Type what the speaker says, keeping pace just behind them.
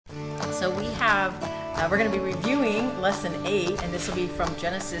So we have, we're going to be reviewing lesson 8, and this will be from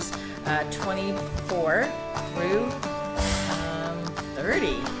Genesis 24 through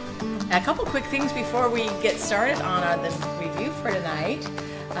 30. A couple quick things before we get started on the review for tonight.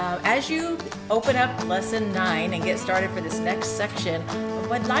 As you open up lesson 9 and get started for this next section,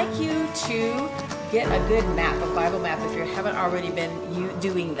 I'd like you to get a good map, a Bible map, if you haven't already been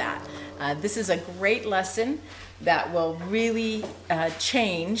doing that. This is a great lesson that will really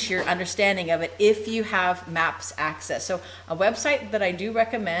change your understanding of it if you have maps access. So a website that I do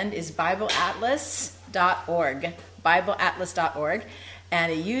recommend is BibleAtlas.org, BibleAtlas.org,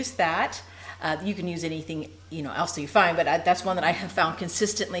 and you use that. You can use anything else that you find, but that's one that I have found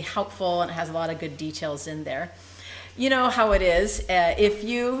consistently helpful, and it has a lot of good details in there. You know how it is. If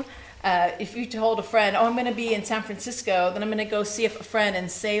you told a friend, oh, I'm going to be in San Francisco, then I'm going to go see a friend in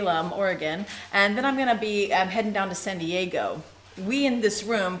Salem, Oregon, and then I'm going to be heading down to San Diego. We in this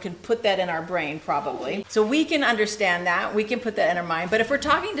room can put that in our brain probably. So we can understand that. We can put that in our mind. But if we're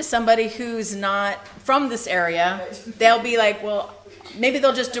talking to somebody who's not from this area, they'll be like, well, maybe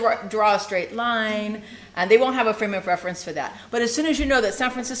they'll just draw a straight line, and they won't have a frame of reference for that. But as soon as you know that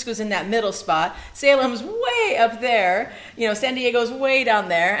San Francisco's in that middle spot, Salem's way up there, San Diego's way down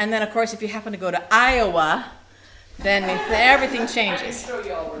there, and then of course if you happen to go to Iowa, then everything changes.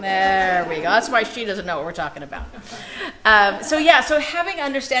 There we go. That's why she doesn't know what we're talking about. So having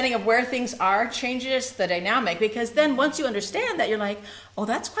understanding of where things are changes the dynamic, because then once you understand that, you're like, oh,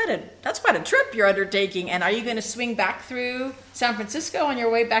 that's quite a trip you're undertaking. And are you going to swing back through San Francisco on your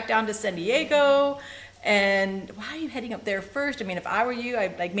way back down to San Diego? And why are you heading up there first? I mean, if I were you,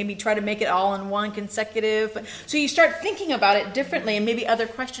 I'd maybe try to make it all in one consecutive. So you start thinking about it differently, and maybe other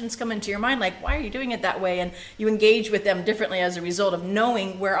questions come into your mind, like, why are you doing it that way? And you engage with them differently as a result of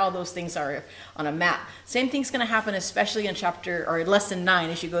knowing where all those things are on a map. Same thing's going to happen, especially in lesson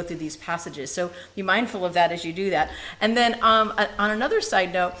 9 as you go through these passages. So be mindful of that as you do that. And then on another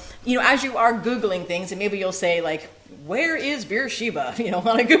side note, as you are Googling things, and maybe you'll say, like, where is Beersheba?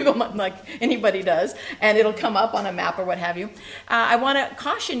 On a Google map, like anybody does, and it'll come up on a map or what have you. I want to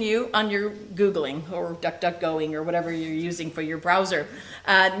caution you on your Googling or DuckDuckGoing or whatever you're using for your browser.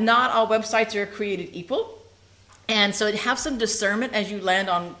 Not all websites are created equal. And so have some discernment as you land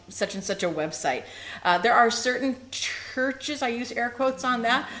on such and such a website. There are certain churches, I use air quotes on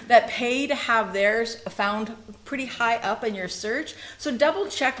that pay to have theirs found pretty high up in your search. So double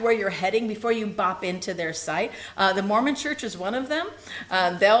check where you're heading before you bop into their site. The Mormon Church is one of them.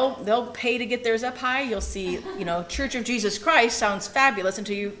 They'll pay to get theirs up high. You'll see, Church of Jesus Christ sounds fabulous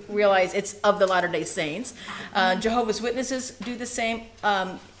until you realize it's of the Latter-day Saints. Jehovah's Witnesses do the same.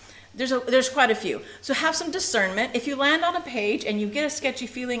 There's quite a few. So have some discernment. If you land on a page and you get a sketchy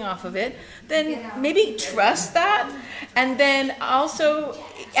feeling off of it, then maybe trust that. And then also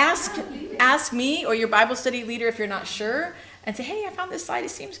ask me or your Bible study leader if you're not sure, and say, hey, I found this site,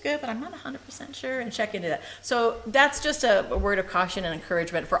 it seems good, but I'm not 100% sure, and check into that. So that's just a word of caution and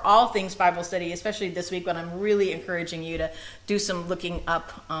encouragement for all things Bible study, especially this week when I'm really encouraging you to do some looking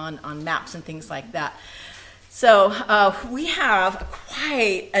up on maps and things like that. So we have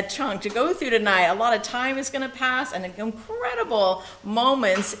quite a chunk to go through tonight. A lot of time is going to pass, and incredible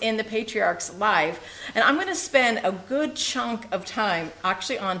moments in the patriarch's life. And I'm going to spend a good chunk of time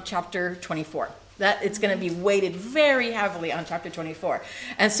actually on chapter 24. That it's going to be weighted very heavily on chapter 24.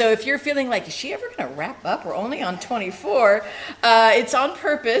 And so if you're feeling like, is she ever going to wrap up? We're only on 24. It's on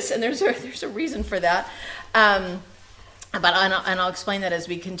purpose, and there's a reason for that. But I'll explain that as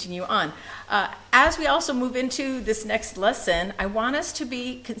we continue on. As we also move into this next lesson, I want us to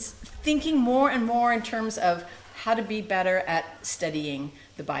be thinking more and more in terms of how to be better at studying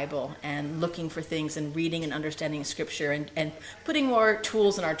the Bible and looking for things and reading and understanding Scripture and putting more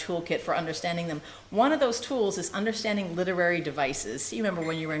tools in our toolkit for understanding them. One of those tools is understanding literary devices. You remember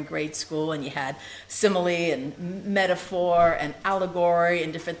when you were in grade school and you had simile and metaphor and allegory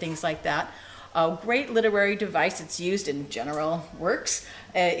and different things like that. A great literary device that's used in general works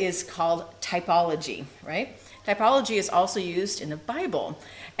is called typology, right? Typology is also used in the Bible.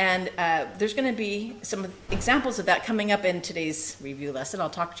 And there's going to be some examples of that coming up in today's review lesson. I'll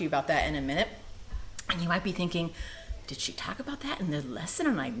talk to you about that in a minute. And you might be thinking, did she talk about that in the lesson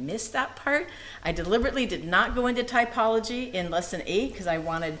and I missed that part? I deliberately did not go into typology in lesson 8 because I didn't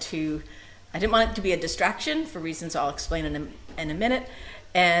want it to be a distraction for reasons I'll explain in a minute.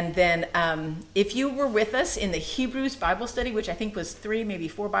 And then if you were with us in the Hebrews Bible study, which I think was 3, maybe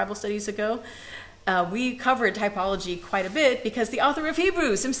 4 Bible studies ago, we covered typology quite a bit because the author of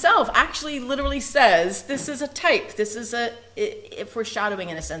Hebrews himself actually literally says this is a type. This is a foreshadowing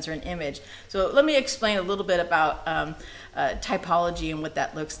in a sense, or an image. So let me explain a little bit about typology and what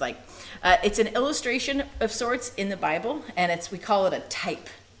that looks like. It's an illustration of sorts in the Bible, and we call it a type,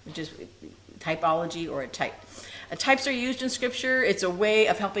 which is typology or a type. Types are used in Scripture. It's a way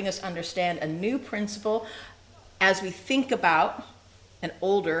of helping us understand a new principle as we think about an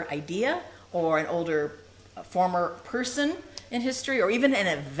older idea or an older former person in history, or even an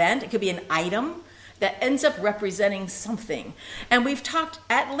event. It could be an item that ends up representing something. And we've talked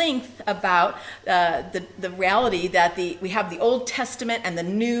at length about the reality that we have the Old Testament and the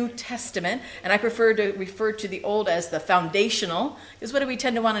New Testament, and I prefer to refer to the Old as the foundational, because what do we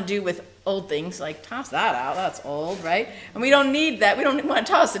tend to want to do with old things? Like, toss that out, that's old, right? And we don't need that, we don't want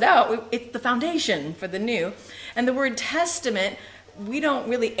to toss it out. It's the foundation for the new. And the word testament, we don't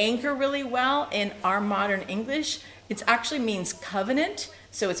really anchor really well in our modern English. It actually means covenant.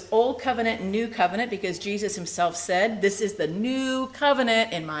 So it's Old Covenant, New Covenant, because Jesus himself said, this is the new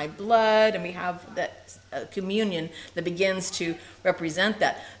covenant in my blood, and we have that communion that begins to represent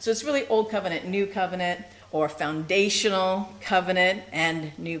that. So it's really Old Covenant, New Covenant, or foundational covenant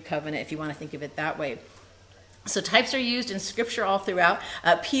and New Covenant, if you want to think of it that way. So types are used in Scripture all throughout.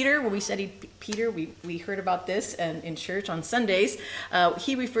 Peter, when we studied Peter, we heard about this in church on Sundays.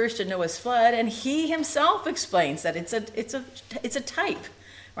 He refers to Noah's flood, and he himself explains that it's a type.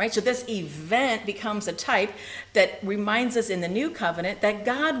 Right? So this event becomes a type that reminds us in the new covenant that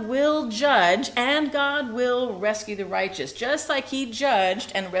God will judge and God will rescue the righteous. Just like he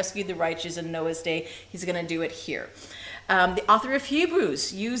judged and rescued the righteous in Noah's day, he's going to do it here. The author of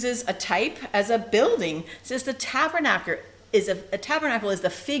Hebrews uses a type as a building. It says the tabernacle is a tabernacle is the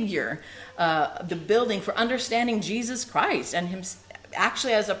figure of the building for understanding Jesus Christ and him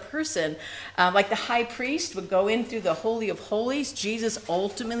actually as a person. Like the high priest would go in through the Holy of Holies, Jesus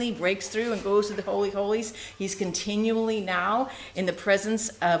ultimately breaks through and goes to the Holy of Holies. He's continually now in the presence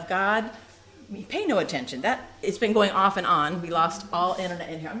of God. Pay no attention. It's been going off and on. We lost all internet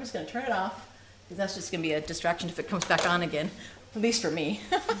in here. I'm just going to turn it off, because that's just going to be a distraction if it comes back on again, at least for me.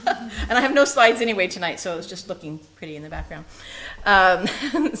 And I have no slides anyway tonight, so it's just looking pretty in the background.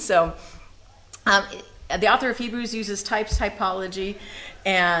 The author of Hebrews uses typology,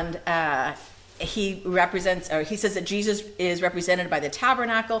 and he says that Jesus is represented by the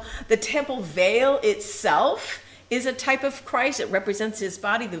tabernacle. The temple veil itself is a type of Christ. It represents his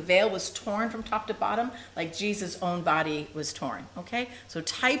body. The veil was torn from top to bottom, like Jesus' own body was torn. Okay, so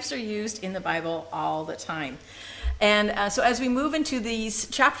types are used in the Bible all the time. And so as we move into these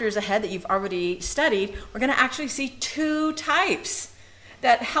chapters ahead that you've already studied, we're going to actually see two types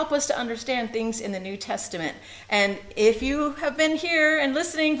that help us to understand things in the New Testament. And if you have been here and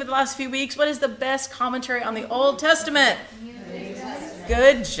listening for the last few weeks, what is the best commentary on the Old Testament?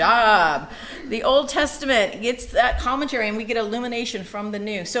 Good job. The Old Testament gets that commentary, and we get illumination from the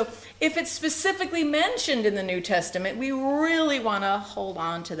New. So if it's specifically mentioned in the New Testament, we really want to hold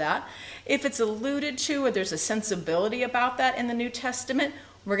on to that. If it's alluded to, or there's a sensibility about that in the New Testament,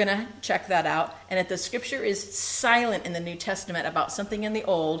 we're going to check that out. And if the Scripture is silent in the New Testament about something in the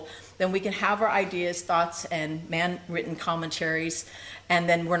Old, then we can have our ideas, thoughts, and man-written commentaries, and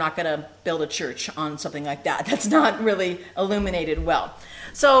then we're not going to build a church on something like that. That's not really illuminated well.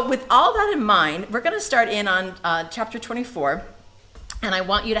 So with all that in mind, we're going to start in on chapter 24, and I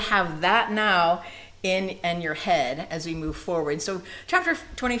want you to have that now in your head as we move forward. So chapter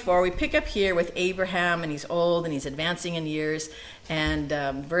 24, we pick up here with Abraham, and he's old and he's advancing in years, and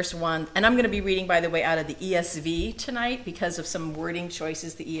verse 1, and I'm going to be reading, by the way, out of the ESV tonight because of some wording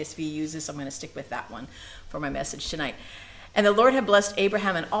choices the ESV uses, so I'm going to stick with that one for my message tonight. And the Lord had blessed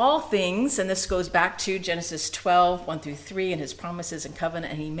Abraham in all things, and this goes back to Genesis 12, 1 through 3, and his promises and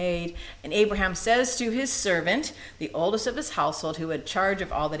covenant he made. And Abraham says to his servant, the oldest of his household, who had charge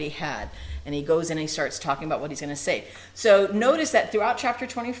of all that he had. And he goes in and he starts talking about what he's going to say. So notice that throughout chapter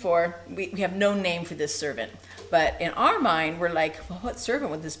 24, we have no name for this servant. But in our mind, we're like, well, what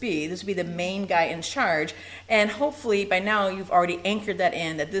servant would this be? This would be the main guy in charge. And hopefully by now you've already anchored that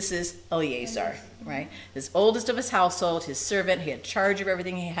in, that this is Eleazar, right? His oldest of his household, his servant. He had charge of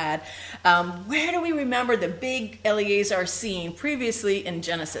everything he had. Where do we remember the big Eleazar scene previously in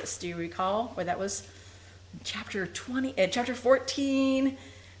Genesis? Do you recall where that was? Chapter 14,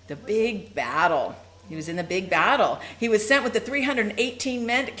 the big battle. He was in the big battle. He was sent with the 318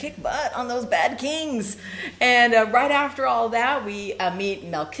 men to kick butt on those bad kings. And right after all that, we meet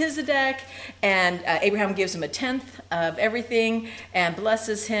Melchizedek, and Abraham gives him a tenth of everything and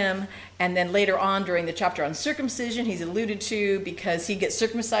blesses him. And then later on during the chapter on circumcision, he's alluded to because he gets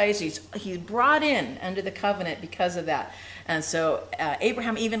circumcised. He's brought in under the covenant because of that. And so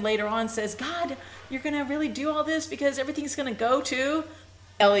Abraham even later on says, God, you're going to really do all this because everything's going to go to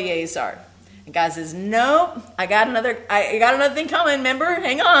Eleazar. And God says, no, I got another thing coming, remember?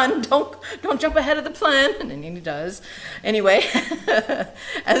 Hang on, don't jump ahead of the plan. And then he does. Anyway,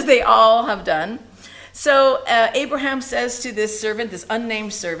 as they all have done. So Abraham says to this servant, this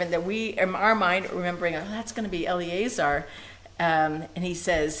unnamed servant, that we, in our mind, remembering, oh, that's going to be Eleazar. And he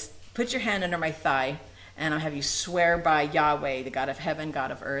says, put your hand under my thigh, and I'll have you swear by Yahweh, the God of heaven,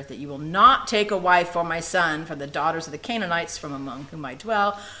 God of earth, that you will not take a wife for my son from the daughters of the Canaanites from among whom I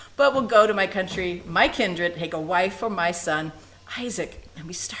dwell, but will go to my country, my kindred, take a wife for my son, Isaac. And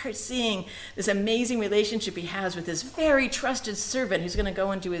we start seeing this amazing relationship he has with this very trusted servant who's going to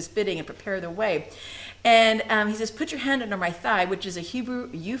go and do his bidding and prepare the way. And he says, put your hand under my thigh, which is a Hebrew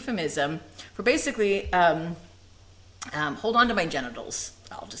euphemism for basically hold on to my genitals.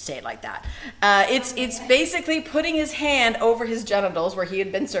 I'll just say it like that. It's basically putting his hand over his genitals where he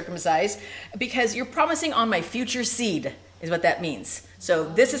had been circumcised, because you're promising on my future seed is what that means. So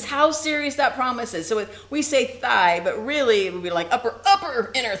this is how serious that promise is. So we say thigh, but really it would be like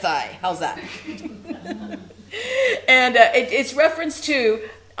upper inner thigh. How's that? And it's reference to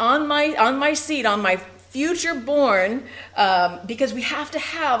on my seed, on my future born, because we have to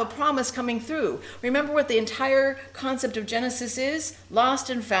have a promise coming through. Remember what the entire concept of Genesis is? Lost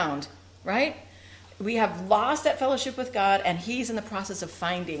and found, right? We have lost that fellowship with God, and he's in the process of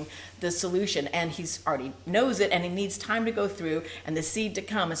finding the solution, and he's already knows it, and he needs time to go through and the seed to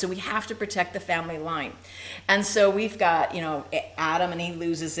come. And so we have to protect the family line. And so we've got, Adam, and he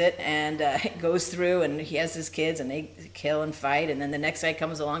loses it, and it goes through, and he has his kids, and they kill and fight. And then the next guy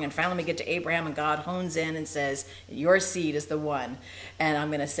comes along, and finally we get to Abraham, and God hones in and says, your seed is the one, and I'm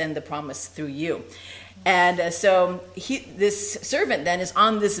going to send the promise through you. And so this servant then is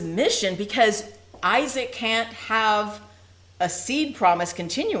on this mission, because Isaac can't have a seed promise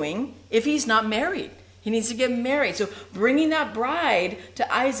continuing if he's not married. He needs to get married. So bringing that bride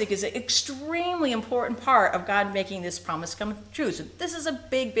to Isaac is an extremely important part of God making this promise come true. So this is a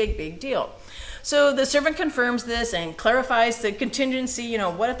big, big, big deal. So the servant confirms this and clarifies the contingency.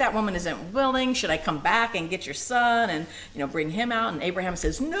 What if that woman isn't willing? Should I come back and get your son and, bring him out? And Abraham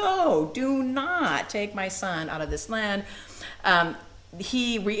says, no, do not take my son out of this land.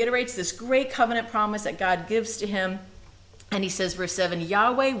 He reiterates this great covenant promise that God gives to him. And he says, verse 7,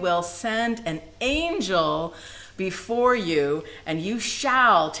 Yahweh will send an angel before you, and you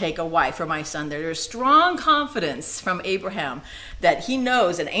shall take a wife for my son. There's strong confidence from Abraham that he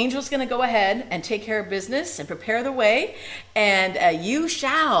knows an angel's going to go ahead and take care of business and prepare the way, and you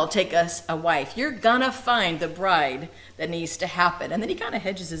shall take us a wife. You're going to find the bride that needs to happen. And then he kind of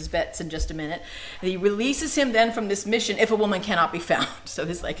hedges his bets in just a minute. And he releases him then from this mission if a woman cannot be found. So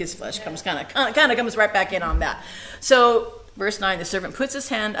his flesh comes kind of comes right back in on that. So verse 9, the servant puts his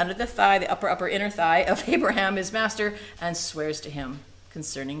hand under the thigh, the upper inner thigh of Abraham, his master, and swears to him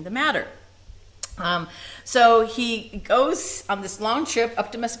concerning the matter. So he goes on this long trip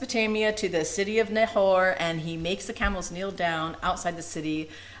up to Mesopotamia to the city of Nahor, and he makes the camels kneel down outside the city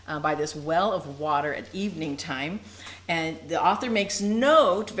by this well of water at evening time. And the author makes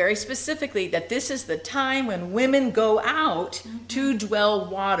note very specifically that this is the time when women go out to dwell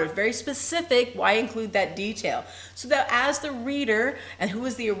water. Very specific. Why include that detail? So that as the reader, and who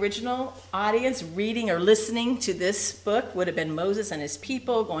was the original audience reading or listening to this book, would have been Moses and his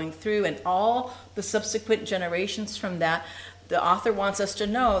people going through, and all the subsequent generations from that. The author wants us to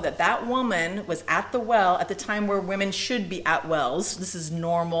know that that woman was at the well at the time where women should be at wells. This is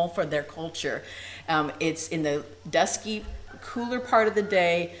normal for their culture. It's in the dusky, cooler part of the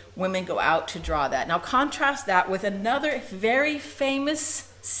day. Women go out to draw that. Now contrast that with another very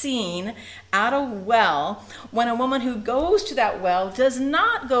famous scene at a well, when a woman who goes to that well does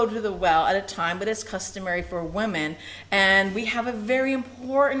not go to the well at a time that is customary for women. And we have a very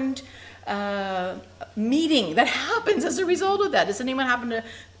important meeting that happens as a result of that. Does anyone happen to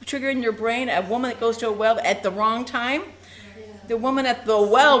trigger in your brain a woman that goes to a well at the wrong time? The woman at the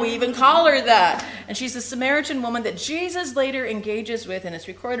well, we even call her that. And she's a Samaritan woman that Jesus later engages with, and it's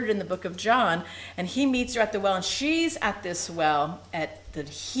recorded in the book of John. And he meets her at the well, and she's at this well at the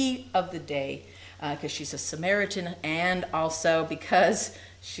heat of the day because she's a Samaritan, and also because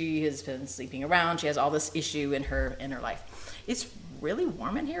she has been sleeping around. She has all this issue in her life. It's really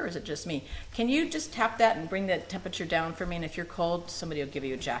warm in here, or is it just me? Can you just tap that and bring the temperature down for me? And if you're cold, somebody will give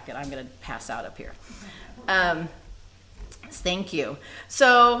you a jacket. I'm going to pass out up here. Thank you.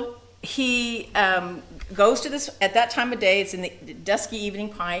 So he goes to this, at that time of day, it's in the dusky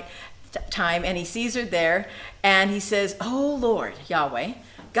evening time, and he sees her there, and he says, "Oh Lord, Yahweh,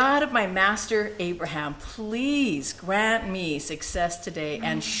 God of my master Abraham, please grant me success today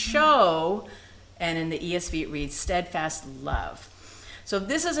and show," and in the ESV it reads, "steadfast love." So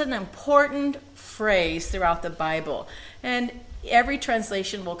this is an important phrase throughout the Bible. And every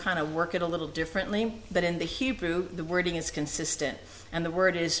translation will kind of work it a little differently, but in the Hebrew, the wording is consistent. And the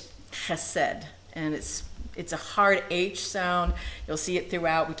word is chesed, and it's a hard H sound. You'll see it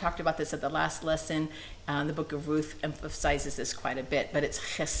throughout. We talked about this at the last lesson. The book of Ruth emphasizes this quite a bit, but it's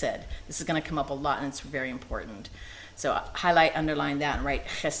chesed. This is going to come up a lot, and it's very important. So highlight, underline that, and write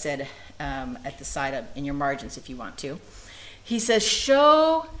chesed at the side in your margins if you want to. He says,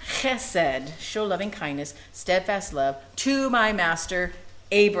 show chesed, show loving kindness, steadfast love to my master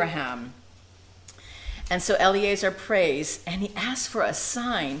Abraham. And so Eliezer prays, and he asks for a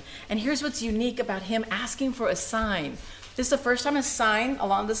sign. And here's what's unique about him asking for a sign. This is the first time a sign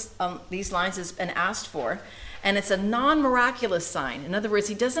along these lines has been asked for, and it's a non-miraculous sign. In other words,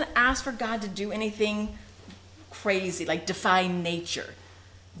 he doesn't ask for God to do anything crazy, like defy nature.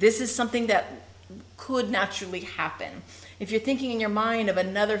 This is something that could naturally happen. If you're thinking in your mind of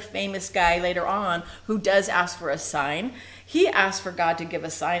another famous guy later on who does ask for a sign, he asks for God to give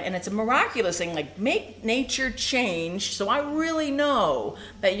a sign, and it's a miraculous thing, like make nature change so I really know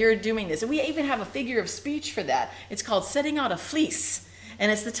that you're doing this. And we even have a figure of speech for that. It's called setting out a fleece.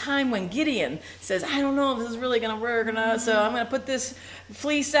 And it's the time when Gideon says, I don't know if this is really going to work or not, so I'm going to put this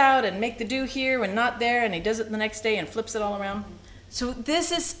fleece out and make the dew here and not there, and he does it the next day and flips it all around. So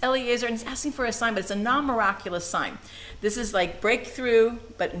this is Eliezer, and he's asking for a sign, but it's a non-miraculous sign. This is like breakthrough,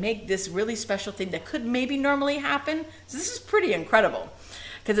 but make this really special thing that could maybe normally happen. So this is pretty incredible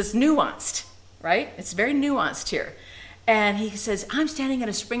because it's nuanced, right? It's very nuanced here. And he says, I'm standing at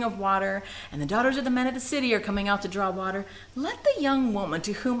a spring of water, and the daughters of the men of the city are coming out to draw water. Let the young woman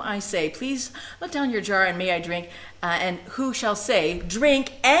to whom I say, please let down your jar and may I drink, and who shall say,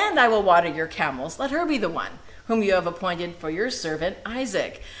 drink and I will water your camels. Let her be the one whom you have appointed for your servant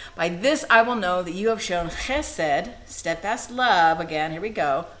Isaac. By this I will know that you have shown chesed, steadfast love, again, here we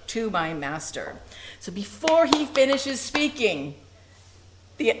go, to my master. So before he finishes speaking,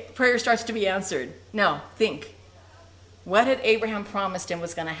 the prayer starts to be answered. Now, think. What had Abraham promised him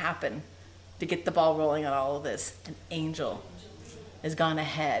was going to happen to get the ball rolling on all of this? An angel has gone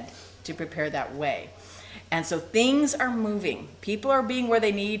ahead to prepare that way. And so things are moving. People are being where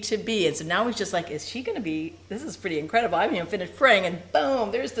they need to be. And so now he's just like, is she going to be, this is pretty incredible. I haven't even finished praying, and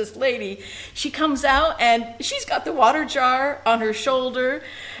boom, there's this lady. She comes out, and she's got the water jar on her shoulder,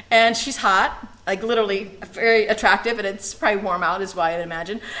 and she's hot, like literally very attractive, and it's probably warm out is why I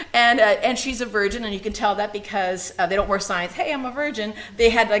imagine. And she's a virgin, and you can tell that because they don't wear signs, hey, I'm a virgin. They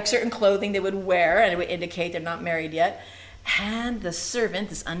had like certain clothing they would wear, and it would indicate they're not married yet. And the servant,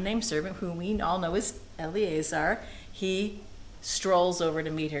 this unnamed servant, who we all know is Eliezer, he strolls over to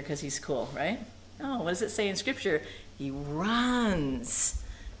meet her because he's cool, right? Oh, what does it say in Scripture? He runs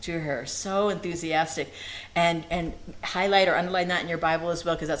to her, so enthusiastic. And highlight or underline that in your Bible as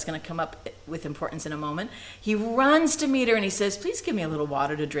well, because that's going to come up with importance in a moment. He runs to meet her, and he says, please give me a little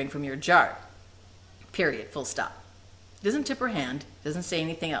water to drink from your jar. Period, full stop. Doesn't tip her hand, doesn't say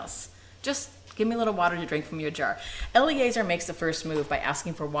anything else. Just give me a little water to drink from your jar. Eliezer makes the first move by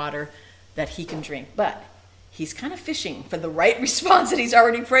asking for water that he can drink, but he's kind of fishing for the right response that he's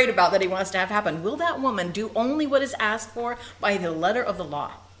already prayed about that he wants to have happen. Will that woman do only what is asked for by the letter of the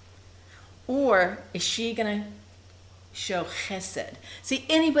law? Or is she going to show chesed? See,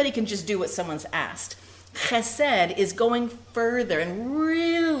 anybody can just do what someone's asked. Chesed is going further and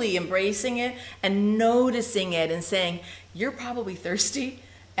really embracing it and noticing it and saying, you're probably thirsty,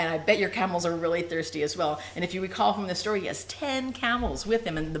 and I bet your camels are really thirsty as well. And if you recall from the story, he has 10 camels with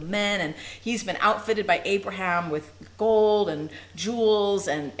him and the men, and he's been outfitted by Abraham with gold and jewels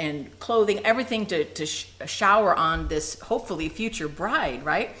and clothing, everything to shower on this hopefully future bride,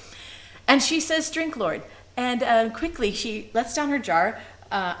 right? And she says, drink, Lord. And quickly she lets down her jar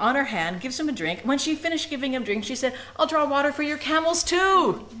on her hand, gives him a drink. When she finished giving him a drink, she said, I'll draw water for your camels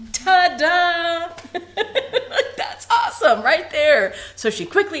too. Ta-da! That's awesome, right there. So she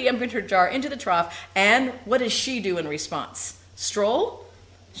quickly emptied her jar into the trough, and what does she do in response? Stroll?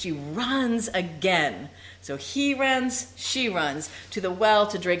 She runs again So he runs, she runs to the well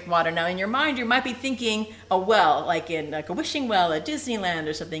to drink water. Now in your mind, you might be thinking a well, like in like a wishing well at Disneyland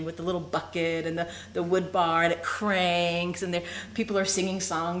or something, with the little bucket and the wood bar, and it cranks, and people are singing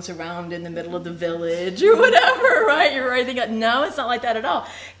songs around in the middle of the village or whatever, right? You're right thinking, no, it's not like that at all.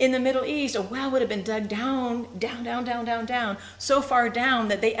 In the Middle East, a well would have been dug down, so far down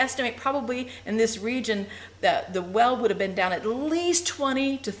that they estimate probably in this region that the well would have been down at least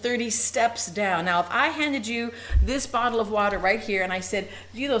 20 to 30 steps down. Now, if I handed you this bottle of water right here and I said,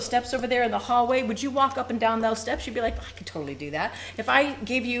 "You those steps over there in the hallway, would you walk up and down those steps?" You'd be like, "I could totally do that." If I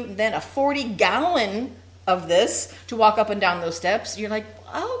gave you then a 40-gallon of this to walk up and down those steps, you're like,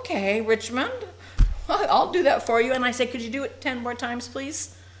 "Okay, Richmond, I'll do that for you." And I say, "Could you do it 10 more times,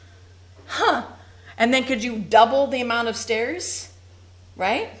 please?" Huh. And then could you double the amount of stairs,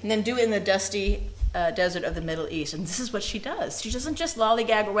 right? And then do it in the dusty desert of the Middle East. And this is what she does. She doesn't just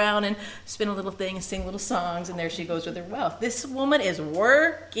lollygag around and spin a little thing and sing little songs, and there she goes with her wealth. This woman is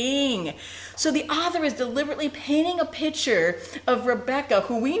working. So the author is deliberately painting a picture of Rebecca,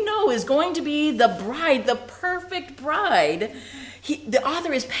 who we know is going to be the bride, the perfect bride. The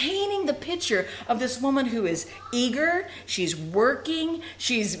author is painting the picture of this woman who is eager, she's working,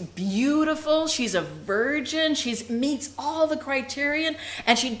 she's beautiful, she's a virgin, she meets all the criterion,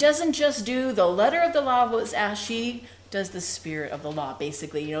 and she doesn't just do the letter of the law as she does the spirit of the law,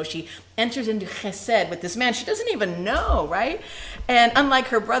 basically. You know, she enters into chesed with this man she doesn't even know, right? And unlike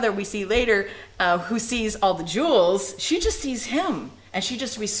her brother we see later, who sees all the jewels, she just sees him, and she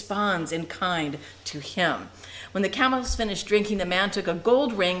just responds in kind to him. When the camels finished drinking, the man took a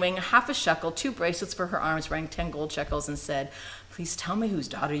gold ring weighing half a shekel, 2 bracelets for her arms weighing 10 gold shekels, and said, "Please tell me whose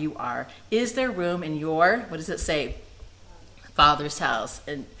daughter you are. Is there room in your," what does it say, "father's house?"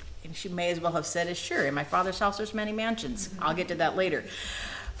 And she may as well have said, "Sure, in my father's house there's many mansions." I'll get to that later.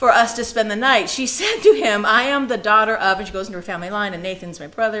 "For us to spend the night." She said to him, "I am the daughter of," and she goes into her family line, "and Nathan's my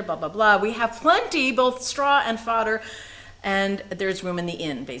brother, blah, blah, blah. We have plenty, both straw and fodder, and there's room in the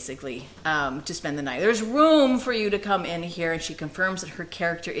inn," basically, to spend the night. There's room for you to come in here. And she confirms that her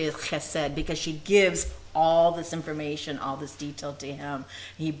character is chesed because she gives all this information, all this detail to him.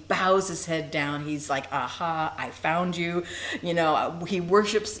 He bows his head down. He's like, "Aha, I found you." You know, he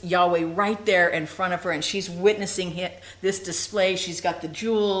worships Yahweh right there in front of her, and she's witnessing this display. She's got the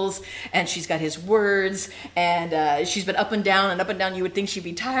jewels, and she's got his words, and she's been up and down and up and down. You would think she'd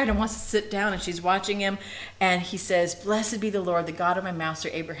be tired and wants to sit down, and she's watching him. And he says, "Blessed be the Lord, the God of my master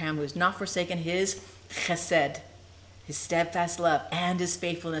Abraham, who has not forsaken his chesed," his steadfast love, and his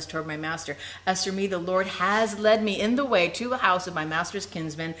faithfulness toward my master. "As for me, the Lord has led me in the way to the house of my master's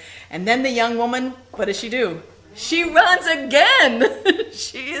kinsman." And then the young woman, what does she do? She runs again.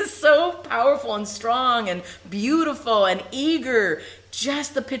 She is so powerful and strong and beautiful and eager.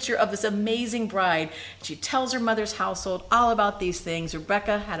 Just the picture of this amazing bride. She tells her mother's household all about these things.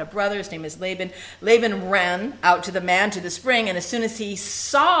 Rebecca had a brother. His name is Laban. Laban ran out to the man to the spring, and as soon as he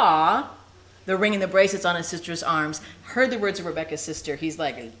saw the ring and the bracelets on his sister's arms, heard the words of Rebecca's sister, he's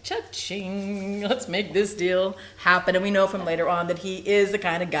like, "Cha-ching, let's make this deal happen." And we know from later on that he is the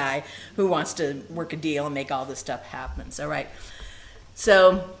kind of guy who wants to work a deal and make all this stuff happen. So, right.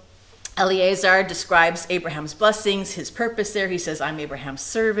 So Eleazar describes Abraham's blessings, his purpose there. He says, "I'm Abraham's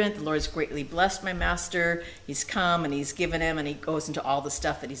servant. The Lord's greatly blessed my master. He's come and he's given him," and he goes into all the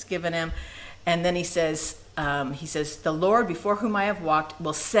stuff that he's given him. And then he says, "The Lord before whom I have walked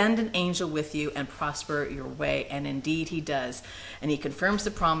will send an angel with you and prosper your way." And indeed he does. And he confirms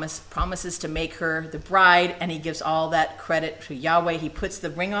the promises to make her the bride, and he gives all that credit to Yahweh. He puts the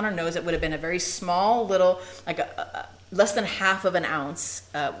ring on her nose. It would have been a very small little, like less than half of an ounce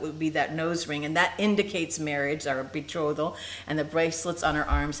would be that nose ring, and that indicates marriage or betrothal, and the bracelets on her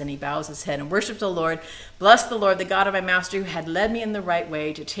arms. And he bows his head and worships the Lord. "Bless the Lord, the God of my master, who had led me in the right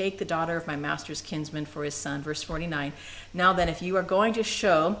way to take the daughter of my master's kinsman for his son." Verse 49, "Now then, if you are going to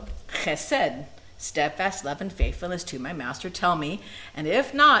show chesed, steadfast love and faithfulness to my master, tell me, and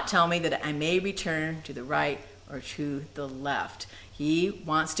if not, tell me, that I may return to the right or to the left." He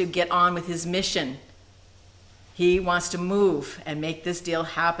wants to get on with his mission. He wants to move and make this deal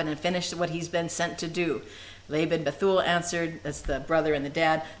happen and finish what he's been sent to do. Laban Bethuel answered, that's the brother and the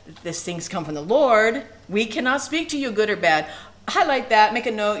dad, "These things come from the Lord. We cannot speak to you good or bad." Highlight that, make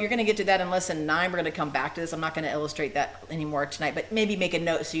a note. You're going to get to that in lesson 9. We're going to come back to this. I'm not going to illustrate that anymore tonight, but maybe make a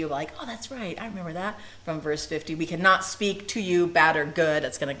note so you're like, "Oh, that's right. I remember that from verse 50. We cannot speak to you bad or good."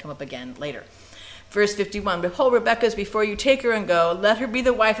 That's going to come up again later. Verse 51, "Behold, Rebekah is before you. Take her and go. Let her be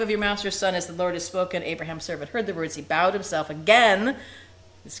the wife of your master's son, as the Lord has spoken." Abraham's servant heard the words. He bowed himself again.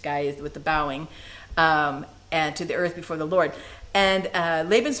 This guy is with the bowing, and to the earth before the Lord. And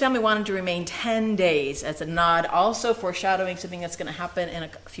Laban's family wanted to remain 10 days as a nod, also foreshadowing something that's going to happen in a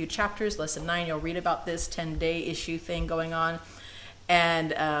few chapters. Lesson 9, you'll read about this 10-day issue thing going on.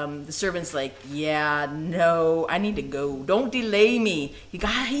 And the servant's like, yeah, no, I need to go. Don't delay me. He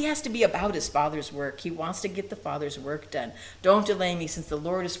has to be about his father's work. He wants to get the father's work done. Don't delay me, since the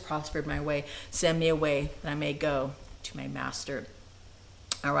Lord has prospered my way. Send me away that I may go to my master.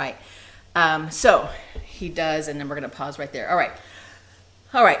 All right. So he does, and then we're going to pause right there. All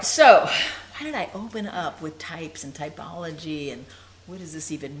right. So why did I open up with types and typology, and what does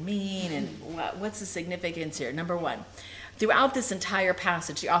this even mean, and what's the significance here? Number one, throughout this entire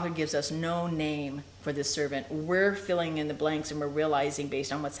passage, the author gives us no name for this servant. We're filling in the blanks, and we're realizing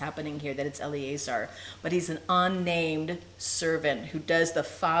based on what's happening here that it's Eleazar. But he's an unnamed servant who does the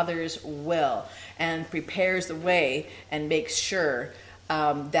Father's will and prepares the way and makes sure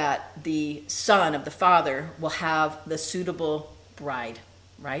that the son of the Father will have the suitable bride,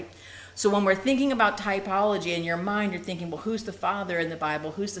 right? So when we're thinking about typology in your mind, you're thinking, well, who's the Father in the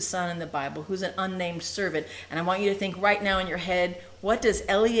Bible? Who's the Son in the Bible? Who's an unnamed servant? And I want you to think right now in your head, what does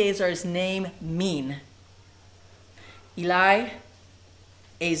Eleazar's name mean? Eli-Azer.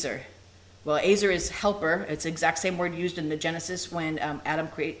 Well, Azer is helper. It's the exact same word used in the Genesis when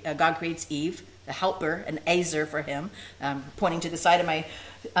God creates Eve, the helper, an Azer for him. Pointing to the side of my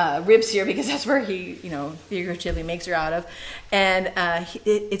ribs here because that's where he, figuratively makes her out of. And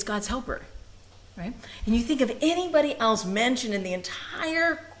it's God's helper, right? And you think of anybody else mentioned in the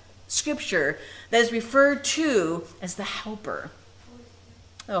entire scripture that is referred to as the helper.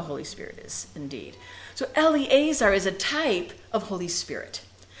 Oh, Holy Spirit is indeed. So Eleazar is a type of Holy Spirit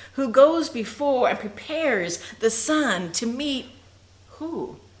who goes before and prepares the son to meet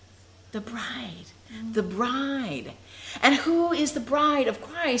who? The bride. The bride. And who is the bride of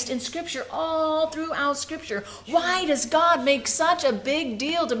Christ in Scripture, all throughout Scripture? Why does God make such a big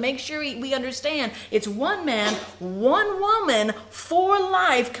deal to make sure we understand it's one man, one woman, for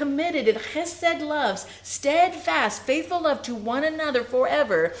life, committed in chesed loves, steadfast, faithful love to one another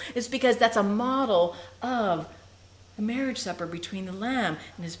forever? It's because that's a model of the marriage supper between the Lamb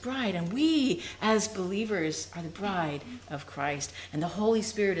and his bride. And we, as believers, are the bride of Christ. And the Holy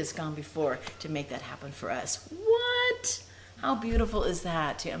Spirit has gone before to make that happen for us. What? How beautiful is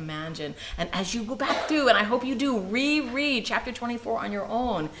that to imagine? And as you go back through, and I hope you do, reread chapter 24 on your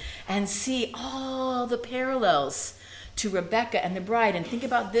own and see all the parallels to Rebecca and the bride. And think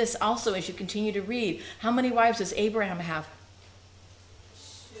about this also as you continue to read. How many wives does Abraham have?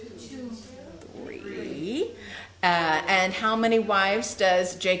 3. And how many wives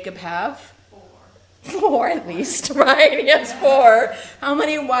does Jacob have? 4 at least, right? He has 4. How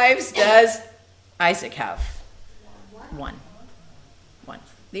many wives does Isaac have? 1.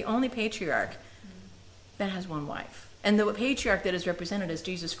 The only patriarch that has 1 wife. And the patriarch that is represented is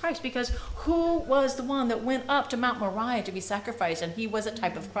Jesus Christ, because who was the one that went up to Mount Moriah to be sacrificed? And he was a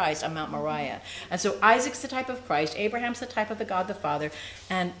type of Christ on Mount Moriah. And so Isaac's the type of Christ, Abraham's the type of the God the Father,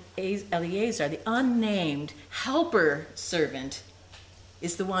 and Eleazar, the unnamed helper servant,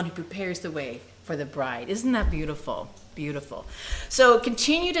 is the one who prepares the way for the bride. Isn't that beautiful? Beautiful. So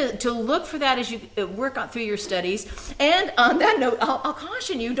continue to look for that as you work on through your studies. And on that note, I'll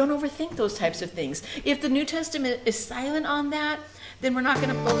caution you, don't overthink those types of things. If the New Testament is silent on that, then we're not going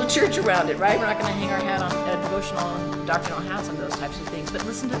to build a church around it, right? We're not going to hang our hat on devotional and doctrinal hats on those types of things. But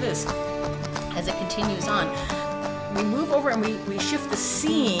listen to this as it continues on. We move over and we shift the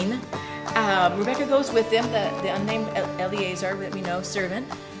scene. Rebecca goes with them, the unnamed Eleazar that we know, servant.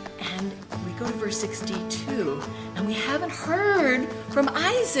 And we go to verse 62, and we haven't heard from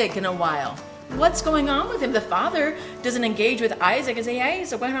Isaac in a while. What's going on with him? The father doesn't engage with Isaac and say, hey,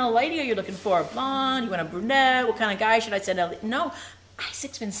 so what kind of lady are you looking for? Blonde? You want a brunette? What kind of guy should I send? No,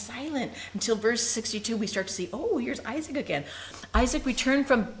 Isaac's been silent until verse 62. We start to see, oh, here's Isaac again. Isaac returned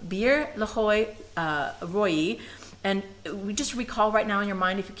from Beer Lahoi Roi, and we just recall right now in your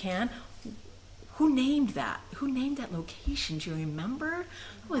mind, if you can, who named that? Who named that location? Do you remember?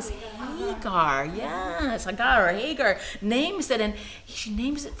 It was Hagar. Yes, Hagar or Hagar names it, and she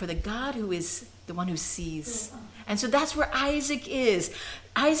names it for the God who is the one who sees. And so that's where Isaac is.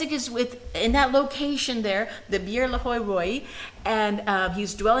 Isaac is in that location there, the Beer Lahoi Roi, and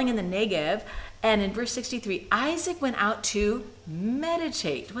he's dwelling in the Negev. And in verse 63, Isaac went out to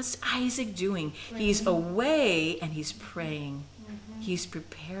meditate. What's Isaac doing? He's away and he's praying. He's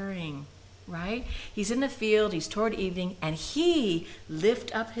preparing. Right? He's in the field, he's toward evening, and he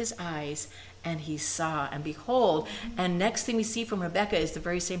lift up his eyes, and he saw, and behold, and next thing we see from Rebecca is the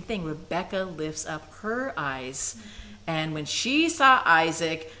very same thing. Rebecca lifts up her eyes, and when she saw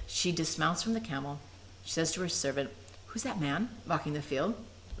Isaac, she dismounts from the camel. She says to her servant, who's that man walking the field?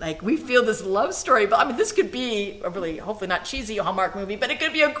 Like, we feel this love story, but I mean, this could be a really, hopefully not cheesy Hallmark movie, but it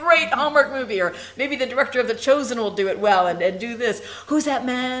could be a great Hallmark movie, or maybe the director of The Chosen will do it well and do this. Who's that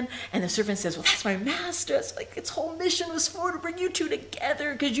man? And the servant says, well, that's my master. It's like its whole mission was to bring you two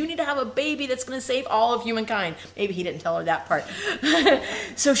together because you need to have a baby that's going to save all of humankind. Maybe he didn't tell her that part.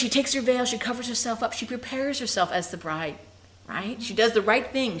 So she takes her veil, she covers herself up, she prepares herself as the bride. Right? She does the right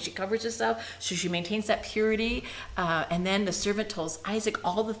thing. She covers herself, so she maintains that purity. And then the servant tells Isaac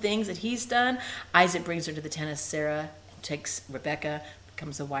all the things that he's done. Isaac brings her to the tent of Sarah, takes Rebecca,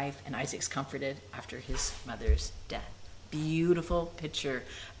 becomes a wife, and Isaac's comforted after his mother's death. Beautiful picture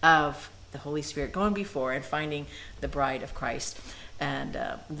of the Holy Spirit going before and finding the bride of Christ, and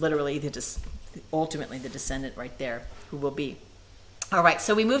literally ultimately the descendant right there who will be. All right,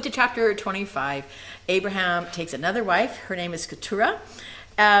 so we move to chapter 25. Abraham takes another wife. Her name is Keturah.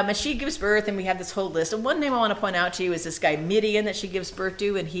 And she gives birth, and we have this whole list. And one name I want to point out to you is this guy Midian that she gives birth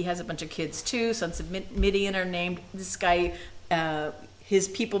to, and he has a bunch of kids too. Sons of Midian are named. This guy, his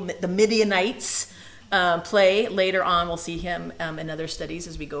people, the Midianites, play later on. We'll see him in other studies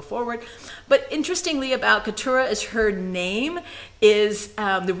as we go forward. But interestingly about Keturah is her name is,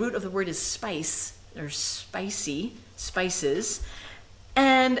 the root of the word is spice, or spicy, spices.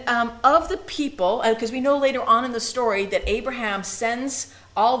 And of the people, because we know later on in the story that Abraham sends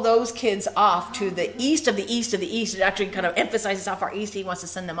all those kids off to the east of the east of the east. It actually kind of emphasizes how far east he wants to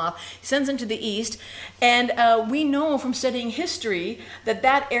send them off. He sends them to the east. And we know from studying history that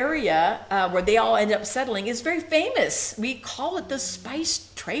that area where they all end up settling is very famous. We call it the spice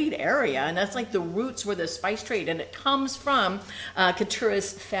trade area. And that's like the roots where the spice trade. And it comes from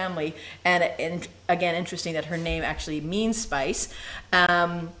Keturah's family. And again, interesting that her name actually means spice.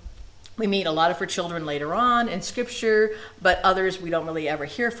 We meet a lot of her children later on in scripture, but others we don't really ever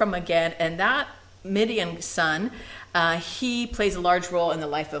hear from again. And that Midian son, he plays a large role in the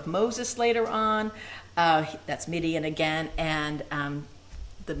life of Moses later on. That's Midian again. And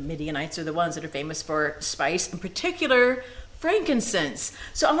the Midianites are the ones that are famous for spice, in particular frankincense.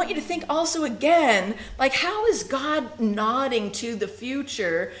 So I want you to think also again, like, how is God nodding to the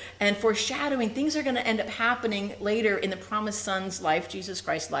future and foreshadowing things are going to end up happening later in the promised son's life, Jesus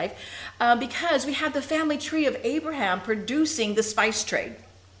Christ's life, because we have the family tree of Abraham producing the spice trade.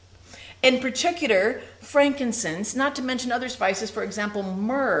 In particular, frankincense, not to mention other spices, for example,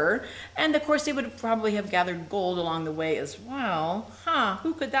 myrrh. And of course, they would probably have gathered gold along the way as well.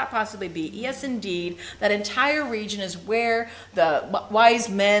 Who could that possibly be? Yes, indeed. That entire region is where the wise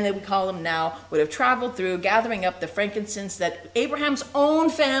men, that we call them now, would have traveled through, gathering up the frankincense that Abraham's own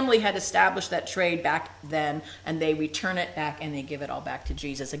family had established that trade back then. And they return it back and they give it all back to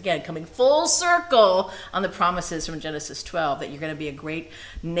Jesus. Again, coming full circle on the promises from Genesis 12 that you're going to be a great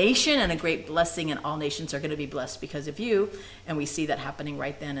nation and a great blessing, and all nations are going to be blessed because of you. And we see that happening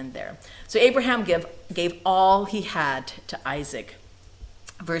right then and there. So Abraham gave all he had to Isaac.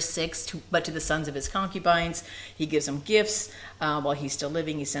 Verse 6, but to the sons of his concubines, he gives them gifts. While he's still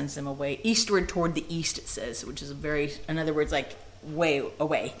living, he sends them away eastward toward the east, it says, which is in other words, like way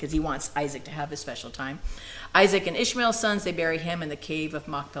away, because he wants Isaac to have his special time. Isaac and Ishmael's sons, they bury him in the cave of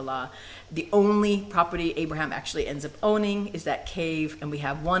Machpelah. The only property Abraham actually ends up owning is that cave, and we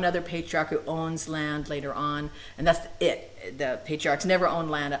have one other patriarch who owns land later on, and that's it. The patriarchs never owned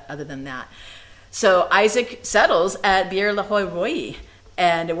land other than that. So Isaac settles at Beer Lahai Roi,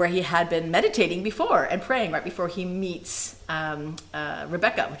 and where he had been meditating before and praying right before he meets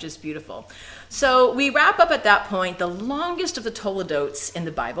Rebecca, which is beautiful. So we wrap up at that point the longest of the Toledotes in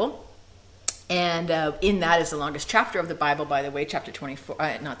the Bible. And in that is the longest chapter of the Bible, by the way, chapter 24,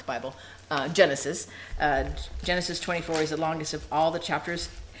 not the Bible, Genesis. Genesis 24 is the longest of all the chapters.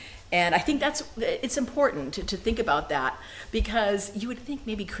 And I think it's important to think about that, because you would think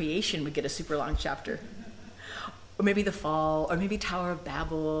maybe creation would get a super long chapter. Or maybe the fall, or maybe Tower of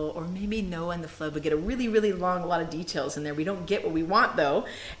Babel, or maybe Noah and the flood would get a really, really long, a lot of details in there. We don't get what we want, though.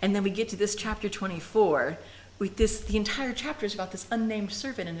 And then we get to this chapter 24. The entire chapter is about this unnamed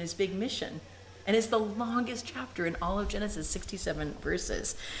servant and his big mission. And it's the longest chapter in all of Genesis, 67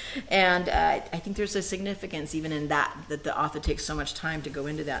 verses. And I think there's a significance even in that the author takes so much time to go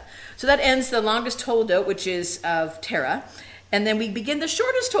into that. So that ends the longest Toledot, which is of Terah. And then we begin the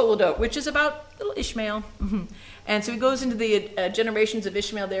shortest Toledot, which is about little Ishmael. And so he goes into the generations of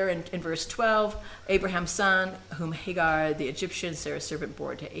Ishmael there in verse 12. Abraham's son, whom Hagar, the Egyptian, Sarah's servant,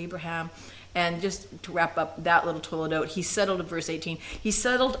 bore to Abraham. And just to wrap up that little Toledot, he settled in verse 18. He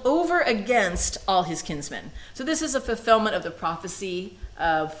settled over against all his kinsmen. So this is a fulfillment of the prophecy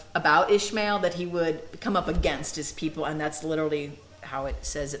about Ishmael, that he would come up against his people, and that's literally how it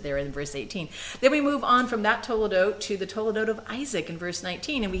says it there in verse 18. Then we move on from that Toledot to the Toledot of Isaac in verse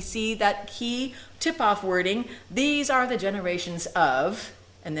 19, and we see that key tip-off wording, these are the generations of,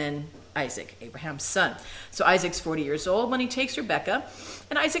 and then Isaac, Abraham's son. So Isaac's 40 years old when he takes Rebekah,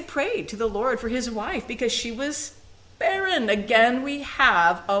 and Isaac prayed to the Lord for his wife because she was barren. Again, we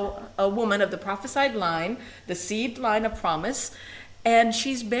have a woman of the prophesied line, the seed line of promise, and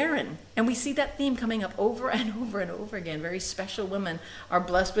she's barren. And we see that theme coming up over and over and over again. Very special women are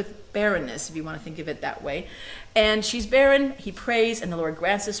blessed with barrenness, if you want to think of it that way. And she's barren, he prays, and the Lord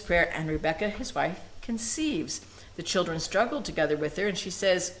grants his prayer, and Rebekah, his wife, conceives. The children struggle together with her, and she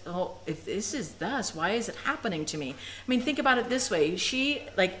says, oh, if this is thus, why is it happening to me? I mean, think about it this way. She,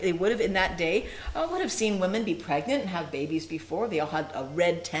 like they would have in that day, would have seen women be pregnant and have babies before. They all had a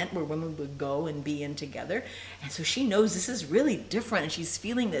red tent where women would go and be in together. And so she knows this is really different, and she's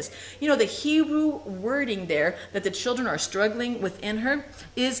feeling this. You know, the Hebrew wording there that the children are struggling within her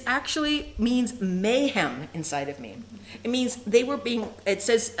is actually means mayhem inside of me. It means they were being, it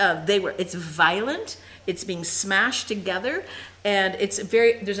says it's violent. It's being smashed together, and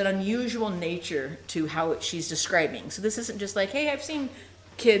there's an unusual nature to how she's describing. So this isn't just like, hey, I've seen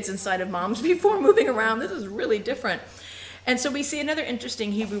kids inside of moms before moving around. This is really different. And so we see another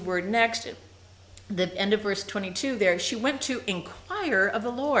interesting Hebrew word next, the end of verse 22 there. She went to inquire of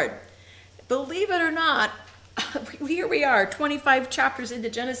the Lord. Believe it or not, here we are, 25 chapters into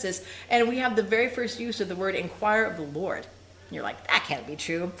Genesis, and we have the very first use of the word inquire of the Lord. And you're like, that can't be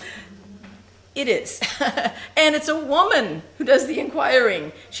true. It is. And it's a woman who does the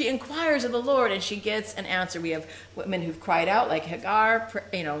inquiring. She inquires of the Lord and she gets an answer. We have women who've cried out, like Hagar,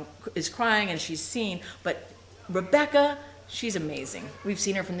 is crying and she's seen. But Rebekah, she's amazing. We've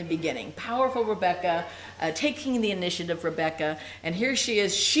seen her from the beginning. Powerful Rebekah, taking the initiative, Rebekah. And here she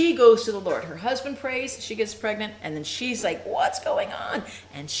is. She goes to the Lord. Her husband prays, she gets pregnant, and then she's like, what's going on?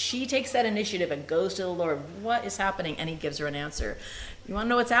 And she takes that initiative and goes to the Lord. What is happening? And he gives her an answer. You want to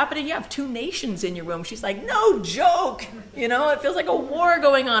know what's happening? You have two nations in your room. She's like, no joke. You know, it feels like a war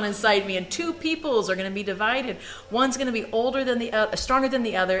going on inside me, and two peoples are going to be divided. One's going to be stronger than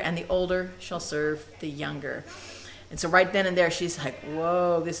the other, and the older shall serve the younger. And so right then and there, she's like,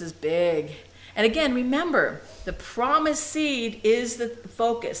 whoa, this is big. And again, remember, the promised seed is the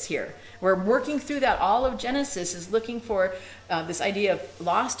focus here. We're working through that. All of Genesis is looking for this idea of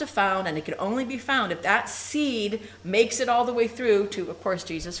lost to found, and it can only be found if that seed makes it all the way through to, of course,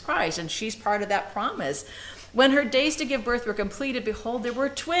 Jesus Christ. And she's part of that promise. When her days to give birth were completed, behold, there were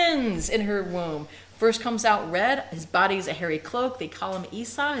twins in her womb. First comes out red. His body is a hairy cloak. They call him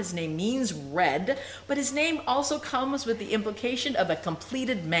Esau. His name means red, but his name also comes with the implication of a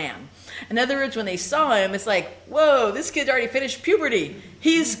completed man. In other words, when they saw him, it's like, whoa, this kid already finished puberty.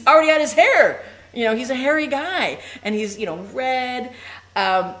 He's already had his hair. You know, he's a hairy guy, and he's, red,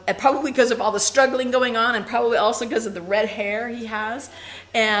 and probably because of all the struggling going on, and probably also because of the red hair he has.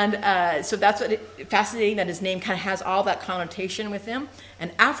 And so that's fascinating that his name kind of has all that connotation with him.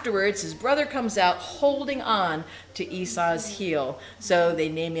 And afterwards, his brother comes out holding on to Esau's heel. So they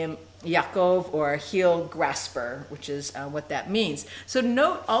name him Yaakov, or heel grasper, which is what that means. So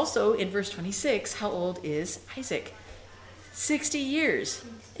note also in verse 26, how old is Isaac? 60 years.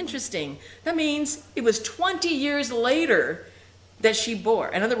 Interesting. That means it was 20 years later that she bore.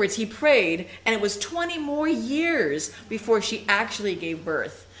 In other words, he prayed, and it was 20 more years before she actually gave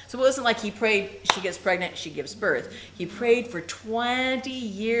birth. So it wasn't like he prayed, she gets pregnant, she gives birth. He prayed for 20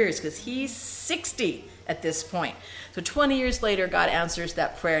 years because he's 60 at this point. So 20 years later, God answers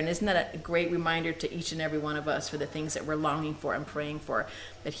that prayer. And isn't that a great reminder to each and every one of us for the things that we're longing for and praying for,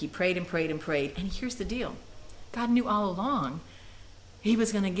 that he prayed and prayed and prayed. And here's the deal. God knew all along he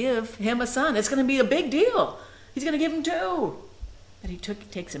was going to give him a son. It's going to be a big deal. He's going to give him two. But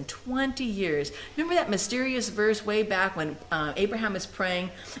it takes him 20 years. Remember that mysterious verse way back when Abraham is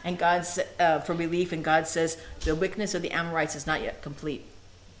praying and for relief, and God says, the wickedness of the Amorites is not yet complete.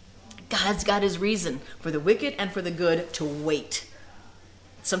 God's got his reason for the wicked and for the good to wait.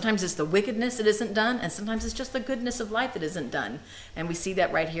 Sometimes it's the wickedness that isn't done, and sometimes it's just the goodness of life that isn't done. And we see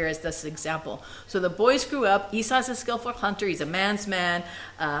that right here as this example. So the boys grew up. Esau's a skillful hunter. He's a man's man.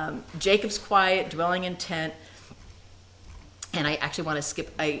 Jacob's quiet, dwelling in tent. And I actually want to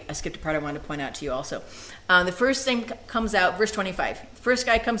I skipped a part I wanted to point out to you also. The first thing comes out, verse 25. First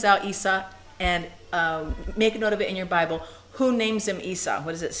guy comes out, Esau, and make a note of it in your Bible. Who names him Esau?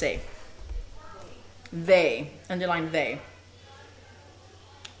 What does it say? They. Underline they.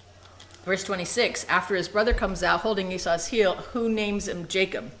 Verse 26, after his brother comes out holding Esau's heel, who names him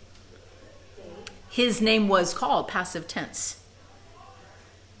Jacob? His name was called, passive tense.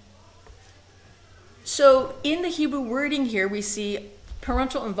 So in the Hebrew wording here, we see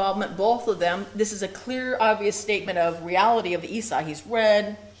parental involvement, both of them. This is a clear, obvious statement of reality of Esau. He's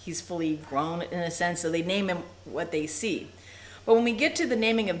red, he's fully grown in a sense, so they name him what they see. But when we get to the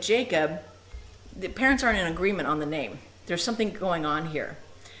naming of Jacob, the parents aren't in agreement on the name. There's something going on here.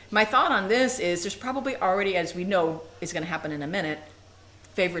 My thought on this is there's probably already, as we know is going to happen in a minute,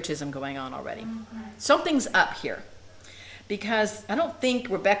 favoritism going on already. Something's up here. Because I don't think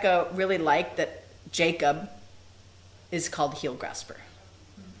Rebecca really liked that Jacob is called heel grasper,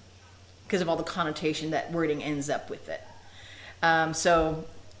 because of all the connotation that wording ends up with it. So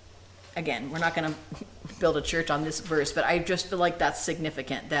again, we're not going to build a church on this verse, but I just feel like that's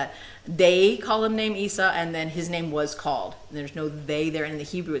significant, that they call him name Esau, and then his name was called. There's no they there. In the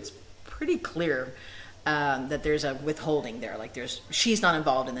Hebrew, it's pretty clear that there's a withholding there. Like she's not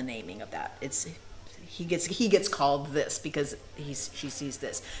involved in the naming of that. He gets called this because she sees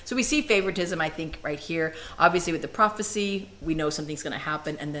this. So we see favoritism, I think, right here. Obviously, with the prophecy, we know something's going to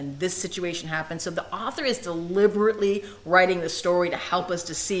happen, and then this situation happens. So the author is deliberately writing the story to help us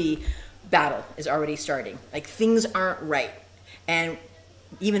to see battle is already starting. Like, things aren't right, and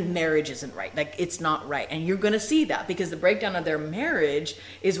even marriage isn't right. Like, it's not right, and you're going to see that because the breakdown of their marriage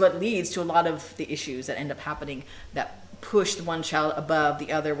is what leads to a lot of the issues that end up happening that pushed one child above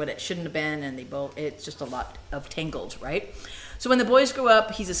the other when it shouldn't have been, and it's just a lot of tangled, right? So when the boys grow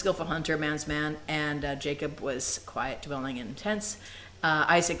up, he's a skillful hunter, man's man, and Jacob was quiet, dwelling, and intense.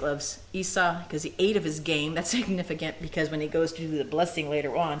 Isaac loves Esau because he ate of his game. That's significant because when he goes to do the blessing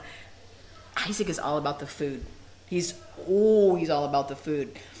later on, Isaac is all about the food. He's all about the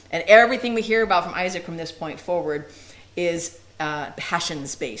food. And everything we hear about from Isaac from this point forward is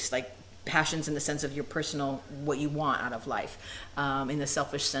passions based, like passions in the sense of your personal, what you want out of life, in the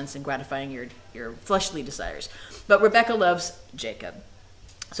selfish sense and gratifying your fleshly desires. But Rebecca loves Jacob.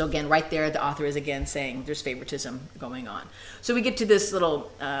 So again, right there, the author is again saying there's favoritism going on. So we get to this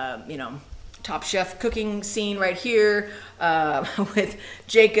little, Top Chef cooking scene right here with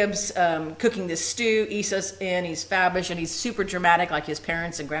Jacob's cooking this stew. Esau's in, he's fabulous, and he's super dramatic like his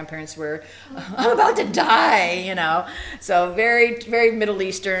parents and grandparents were. I'm about to die, So very, very Middle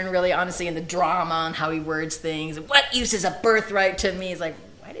Eastern, really, honestly, in the drama on how he words things. What use is a birthright to me? He's like,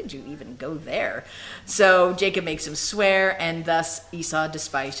 why did you even go there? So Jacob makes him swear, and thus Esau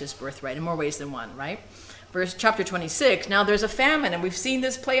despised his birthright in more ways than one, right? Verse chapter 26, now there's a famine, and we've seen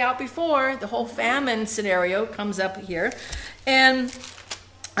this play out before. The whole famine scenario comes up here. And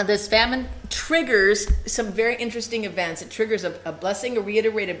this famine triggers some very interesting events. It triggers a blessing, a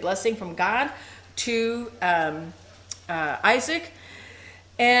reiterated blessing from God to Isaac.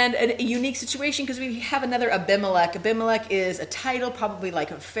 And a unique situation because we have another Abimelech. Abimelech is a title, probably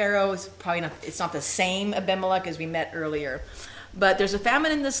like a pharaoh. It's not the same Abimelech as we met earlier. But there's a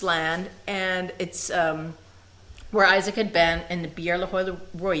famine in this land, and it's where Isaac had been in the Beer Lahoi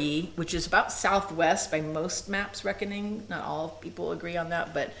Roi, which is about southwest by most maps reckoning. Not all people agree on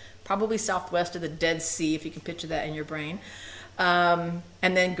that, but probably southwest of the Dead Sea, if you can picture that in your brain. And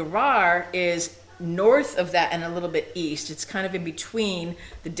then Gerar is north of that and a little bit east. It's kind of in between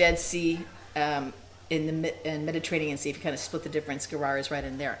the Dead Sea and Mediterranean Sea. If you kind of split the difference, Gerar is right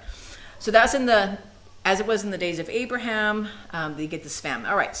in there. So that's as it was in the days of Abraham, they get this famine.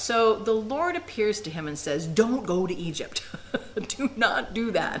 All right, so the Lord appears to him and says, don't go to Egypt. Do not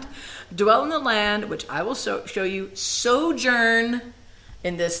do that. Dwell in the land, which I will show you. Sojourn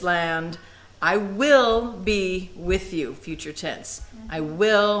in this land. I will be with you, future tense. I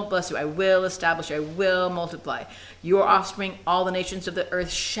will bless you. I will establish you. I will multiply. Your offspring, all the nations of the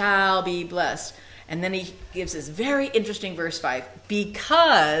earth shall be blessed. And then he gives this very interesting verse 5.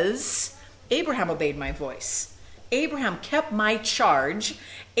 Because Abraham obeyed my voice. Abraham kept my charge.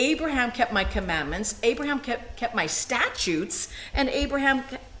 Abraham kept my commandments. Abraham kept my statutes. And Abraham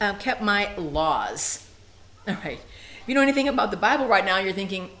kept my laws. All right. If you know anything about the Bible right now, you're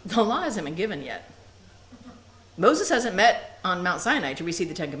thinking, the law hasn't been given yet. Moses hasn't met on Mount Sinai to receive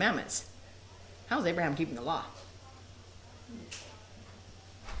the Ten Commandments. How's Abraham keeping the law?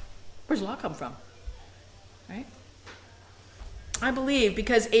 Where's the law come from? Right? I believe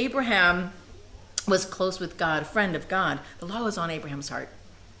because Abraham was close with God, a friend of God, the law was on Abraham's heart.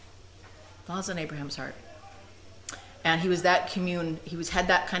 The law was on Abraham's heart. And he was had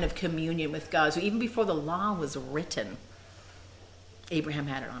that kind of communion with God. So even before the law was written, Abraham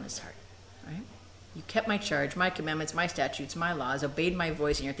had it on his heart, right? You kept my charge, my commandments, my statutes, my laws, obeyed my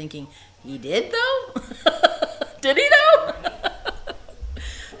voice, and you're thinking, he did though? Did he though?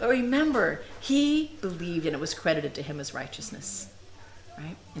 But remember, he believed and it was credited to him as righteousness.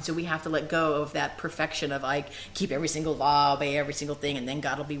 Right? And so we have to let go of that perfection of like, keep every single law, obey every single thing, and then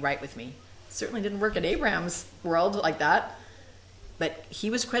God will be right with me. It certainly didn't work in Abraham's world like that. but he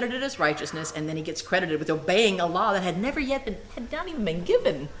was credited as righteousness, and then he gets credited with obeying a law that had not even been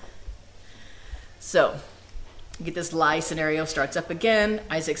given. So you get this lie scenario starts up again.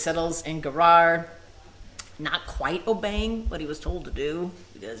 Isaac settles in Gerar, not quite obeying what he was told to do,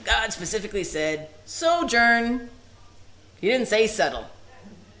 because God specifically said, sojourn. He didn't say settle.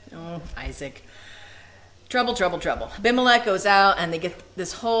 Oh, Isaac. Trouble, trouble, trouble. Abimelech goes out, and they get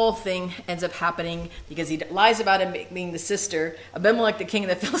this whole thing ends up happening because he lies about him being the sister. Abimelech, the king of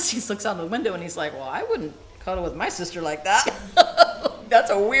the Philistines, looks out the window and he's like, well, I wouldn't cuddle with my sister like that. That's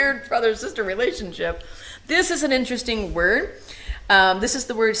a weird brother-sister relationship. This is an interesting word. This is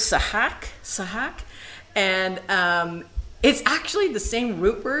the word sahak, and it's actually the same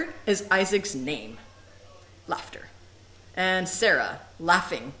root word as Isaac's name, laughter, and Sarah,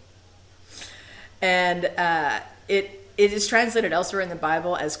 laughing. And it is translated elsewhere in the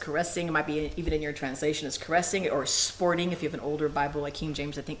Bible as caressing. It might be even in your translation as caressing or sporting. If you have an older Bible like King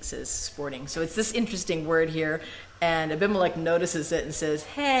James, I think says sporting. So it's this interesting word here. And Abimelech notices it and says,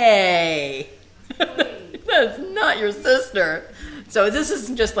 hey, that's not your sister. So this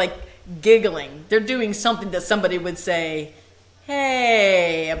isn't just like giggling. They're doing something that somebody would say,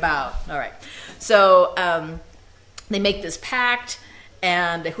 hey, about. All right. So they make this pact.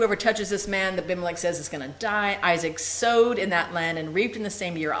 And whoever touches this man, the Abimelech says, is going to die. Isaac sowed in that land and reaped in the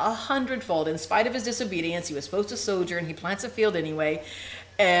same year 100-fold. In spite of his disobedience, he was supposed to sojourn. He plants a field anyway.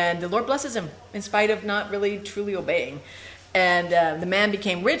 And the Lord blesses him in spite of not really truly obeying. And the man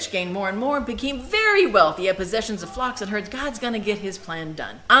became rich, gained more and more, became very wealthy. He had possessions of flocks and herds. God's going to get his plan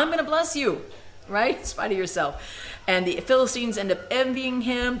done. I'm going to bless you, right? In spite of yourself. And the Philistines end up envying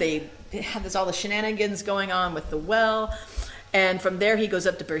him. They have all the shenanigans going on with the well. And from there he goes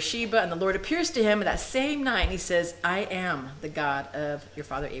up to Beersheba, and the Lord appears to him that same night, and he says, I am the God of your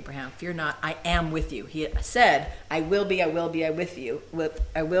father Abraham. Fear not, I am with you. He said, I will be, I will be, I with you,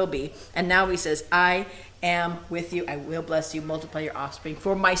 I will be. And now he says, I am with you, I will bless you, multiply your offspring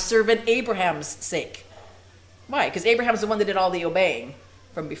for my servant Abraham's sake. Why? Because Abraham's the one that did all the obeying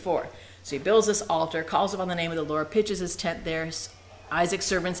from before. So he builds this altar, calls upon the name of the Lord, pitches his tent there. Isaac's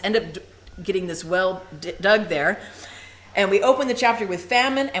servants end up getting this well dug there. And we opened the chapter with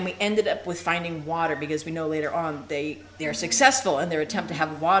famine, and we ended up with finding water, because we know later on they are successful in their attempt to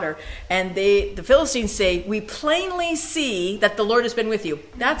have water. And the Philistines say, we plainly see that the Lord has been with you.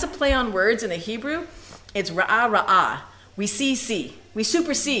 That's a play on words in the Hebrew. It's ra'ah. We see. We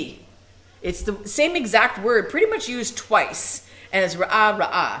super see. It's the same exact word, pretty much used twice. And it's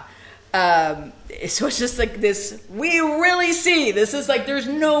ra'ah. So it's just like this, we really see, this is like, there's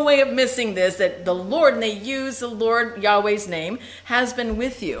no way of missing this, that the Lord, and they use the Lord Yahweh's name, has been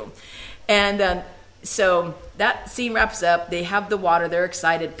with you. And so that scene wraps up. They have the water, they're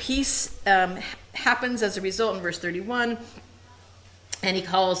excited. Peace happens as a result in verse 31. And he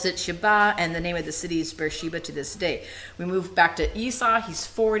calls it Sheba, and the name of the city is Beersheba to this day. We move back to Esau. He's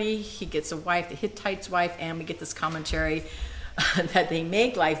 40. He gets a wife, the Hittite's wife, and we get this commentary that they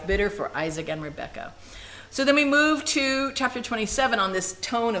make life bitter for Isaac and Rebekah. So then we move to chapter 27 on this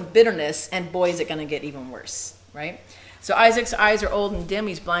tone of bitterness, and boy, is it going to get even worse, right? So Isaac's eyes are old and dim.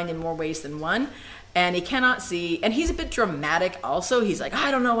 He's blind in more ways than one, and he cannot see. And he's a bit dramatic also. He's like,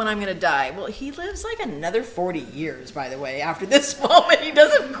 I don't know when I'm going to die. Well, he lives like another 40 years, by the way, after this moment. He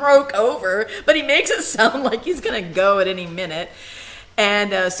doesn't croak over, but he makes it sound like he's going to go at any minute.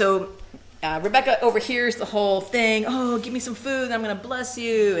 And so Rebecca overhears the whole thing. Oh, give me some food and I'm going to bless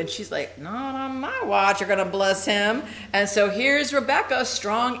you. And she's like, not on my watch, you're going to bless him. And so here's Rebecca,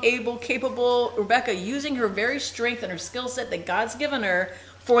 strong, able, capable Rebecca, using her very strength and her skill set that God's given her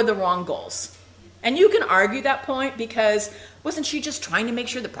for the wrong goals. And you can argue that point, because wasn't she just trying to make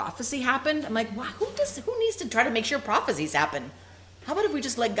sure the prophecy happened? I'm like, wow, who needs to try to make sure prophecies happen? How about if we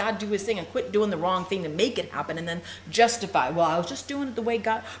just let God do his thing and quit doing the wrong thing to make it happen, and then justify, well, I was just doing it the way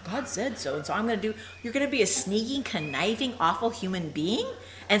God said so, and so I'm going to do. You're going to be a sneaky, conniving, awful human being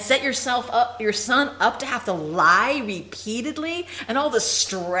and set your son up to have to lie repeatedly, and all the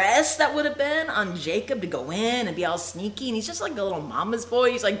stress that would have been on Jacob to go in and be all sneaky, and he's just like a little mama's boy.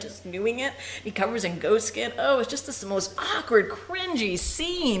 He's like just doing it. He covers in goat skin. Oh, it's just the most awkward, cringy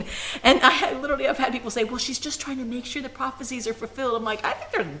scene. And I've had people say, well, she's just trying to make sure the prophecies are fulfilled. I'm like, I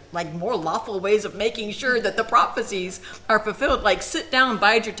think there are like more lawful ways of making sure that the prophecies are fulfilled. Like, sit down,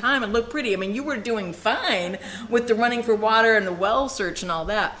 bide your time, and look pretty. I mean, you were doing fine with the running for water and the well search and all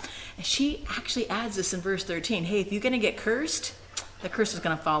that. And she actually adds this in verse 13. Hey, if you're going to get cursed, the curse is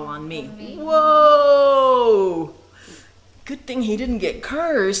going to fall on me. Whoa! Good thing he didn't get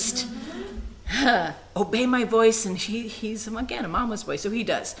cursed. Obey my voice. And he's, again, a mama's boy, so he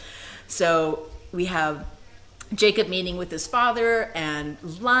does. So we have Jacob meeting with his father and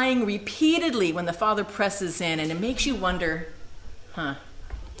lying repeatedly when the father presses in. And it makes you wonder,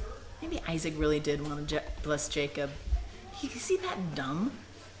 maybe Isaac really did want to bless Jacob. Is he that dumb?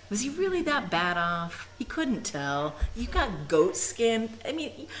 Was he really that bad off? He couldn't tell. You got goat skin. I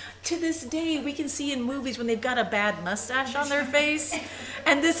mean, to this day, we can see in movies when they've got a bad mustache on their face.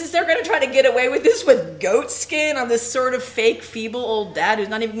 And they're going to try to get away with this with goat skin on this sort of fake, feeble old dad who's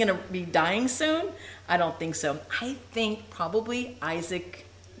not even going to be dying soon. I don't think so. I think probably Isaac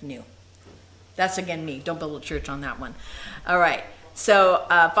knew. That's, again, me. Don't build a church on that one. All right. So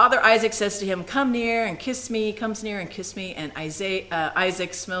Father Isaac says to him, come near and kiss me, comes near and kiss me. And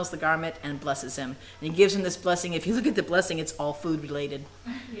Isaac smells the garment and blesses him. And he gives him this blessing. If you look at the blessing, it's all food related.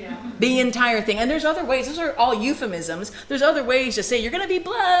 Yeah. The entire thing. And there's other ways. Those are all euphemisms. There's other ways to say you're going to be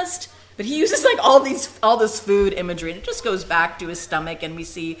blessed. But he uses like all this food imagery. And it just goes back to his stomach. And we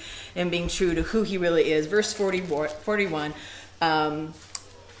see him being true to who he really is. Verse 41,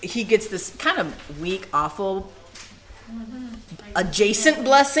 he gets this kind of weak, awful adjacent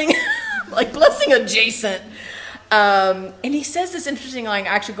blessing, like blessing adjacent. And he says this interesting line.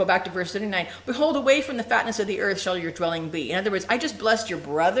 Actually, go back to verse 39. Behold, away from the fatness of the earth shall your dwelling be. In other words, I just blessed your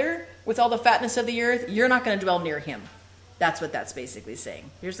brother with all the fatness of the earth. You're not going to dwell near him. That's what that's basically saying.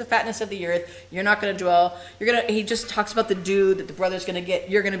 Here's the fatness of the earth. You're not going to dwell. He just talks about the dew that the brother's going to get.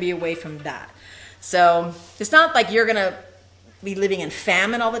 You're going to be away from that. So it's not like you're going to be living in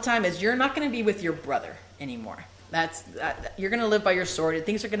famine all the time. It's you're not going to be with your brother anymore. You're going to live by your sword.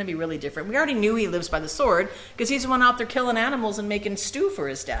 Things are going to be really different. We already knew he lives by the sword because he's the one out there killing animals and making stew for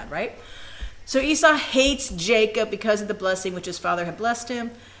his dad, right? So Esau hates Jacob because of the blessing which his father had blessed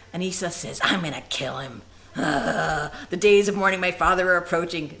him. And Esau says, I'm going to kill him. The days of mourning my father are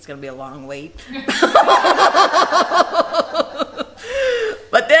approaching. It's going to be a long wait.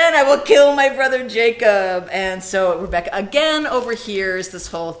 But then I will kill my brother Jacob. And so Rebecca again overhears this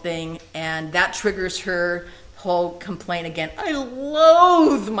whole thing. And that triggers her whole complaint again. I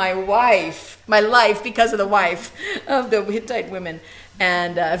loathe my life because of the wife of the Hittite women.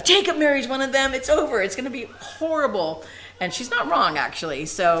 And if Jacob marries one of them, it's over. It's going to be horrible. And she's not wrong, actually.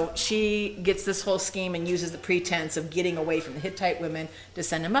 So she gets this whole scheme and uses the pretense of getting away from the Hittite women to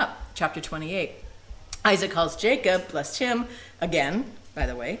send him up. Chapter 28. Isaac calls Jacob, blessed him again, by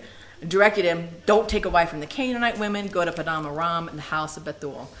the way, directed him, don't take a wife from the Canaanite women, go to Padam Aram in the house of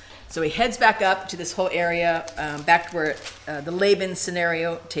Bethuel. So he heads back up to this whole area, back to where the Laban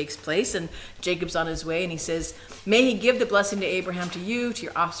scenario takes place. And Jacob's on his way, and he says, may he give the blessing to Abraham, to you, to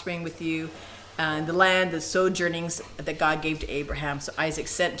your offspring with you, and the land, the sojournings that God gave to Abraham. So Isaac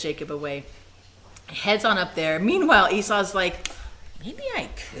sent Jacob away. He heads on up there. Meanwhile, Esau's like, maybe I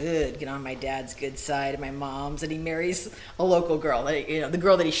could get on my dad's good side and my mom's. And he marries a local girl, the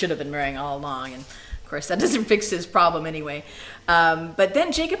girl that he should have been marrying all along. And of course, that doesn't fix his problem anyway. But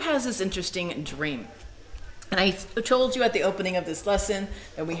then Jacob has this interesting dream. And I told you at the opening of this lesson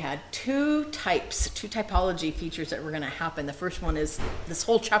that we had two typology features that were going to happen. The first one is this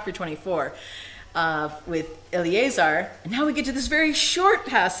whole chapter 24 with Eleazar. And now we get to this very short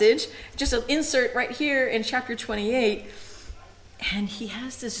passage, just an insert right here in chapter 28. And he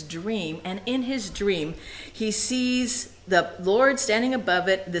has this dream, and in his dream, he sees the Lord standing above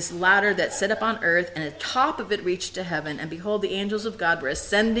it, this ladder that's set up on earth, and the top of it reached to heaven. And behold, the angels of God were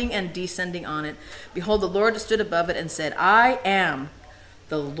ascending and descending on it. Behold, the Lord stood above it and said, I am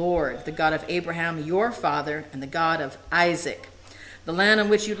the Lord, the God of Abraham, your father, and the God of Isaac. The land on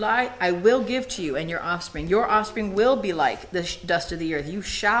which you lie, I will give to you and your offspring. Your offspring will be like the dust of the earth. You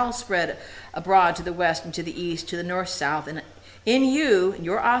shall spread abroad to the west and to the east, to the north, south, and in you and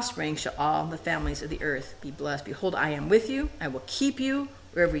your offspring shall all the families of the earth be blessed. Behold, I am with you. I will keep you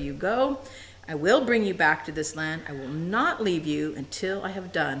wherever you go. I will bring you back to this land. I will not leave you until I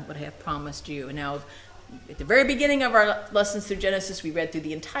have done what I have promised you. And now, at the very beginning of our lessons through Genesis, we read through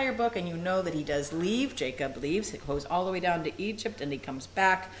the entire book, and you know that he does leave. Jacob leaves. It goes all the way down to Egypt, and he comes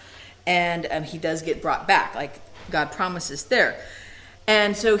back. And he does get brought back, like God promises there.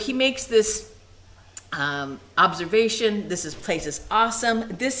 And so he makes this observation. This place is awesome.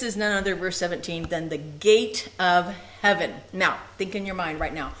 This is none other, verse 17, than the gate of heaven. Now, think in your mind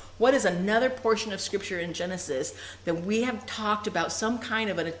right now. What is another portion of scripture in Genesis that we have talked about some kind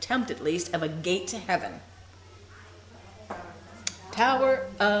of an attempt, at least, of a gate to heaven? Tower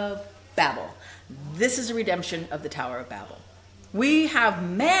of Babel. This is a redemption of the Tower of Babel. We have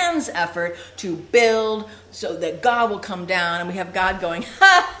man's effort to build so that God will come down, and we have God going,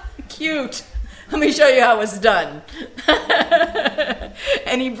 ha, cute. Let me show you how it's done.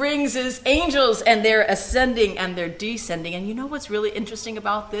 And he brings his angels, and they're ascending and they're descending. And you know what's really interesting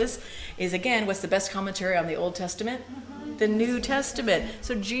about this is, again, what's the best commentary on the Old Testament? The New Testament.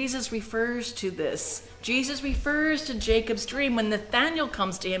 So Jesus refers to this. Jesus refers to Jacob's dream when Nathanael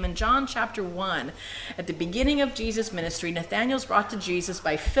comes to him in John chapter 1. At the beginning of Jesus' ministry, Nathanael's brought to Jesus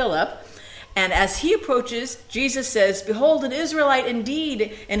by Philip. And as he approaches, Jesus says, "Behold, an Israelite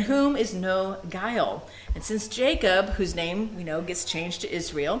indeed, in whom is no guile." And since Jacob, whose name we know gets changed to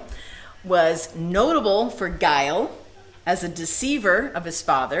Israel, was notable for guile as a deceiver of his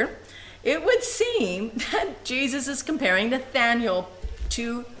father, it would seem that Jesus is comparing Nathanael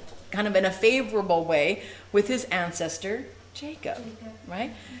to, kind of in a favorable way, with his ancestor Jacob,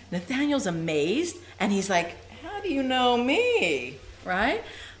 right? Nathanael's amazed, and he's like, "How do you know me?" Right?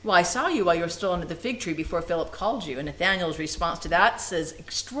 "Well, I saw you while you were still under the fig tree before Philip called you." And Nathanael's response to that says,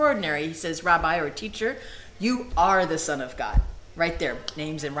 extraordinary. He says, "Rabbi," or teacher, "you are the Son of God." Right there,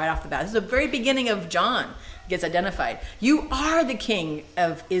 names him right off the bat. This is the very beginning of John. Gets identified. "You are the King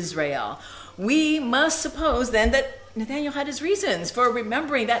of Israel." We must suppose then that Nathanael had his reasons for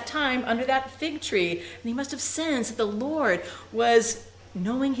remembering that time under that fig tree. And he must have sensed that the Lord was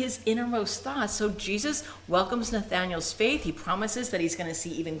knowing his innermost thoughts. So Jesus welcomes Nathanael's faith. He promises that he's going to see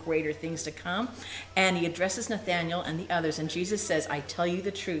even greater things to come. And he addresses Nathanael and the others. And Jesus says, "I tell you the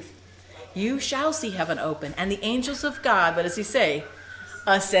truth. You shall see heaven open, and the angels of God," what does he say?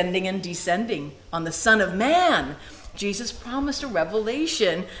 "Ascending and descending on the Son of Man." Jesus promised a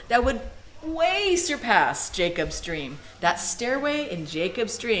revelation that would way surpass Jacob's dream. That stairway in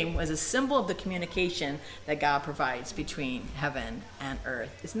Jacob's dream was a symbol of the communication that God provides between heaven and earth.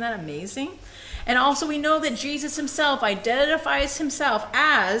 Isn't that amazing? And also we know that Jesus himself identifies himself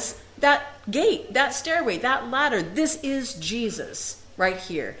as that gate, that stairway, that ladder. This is Jesus right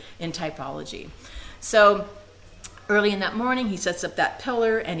here in typology. So early in that morning, he sets up that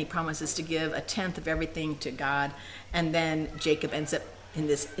pillar and he promises to give a tenth of everything to God. And then Jacob ends up in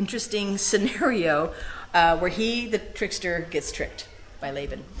this interesting scenario where he, the trickster, gets tricked by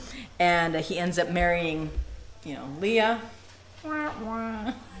Laban. And he ends up marrying, Leah.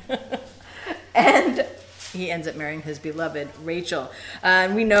 And he ends up marrying his beloved Rachel.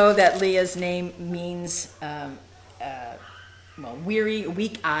 We know that Leah's name means weary,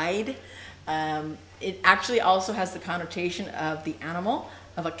 weak-eyed. It actually also has the connotation of the animal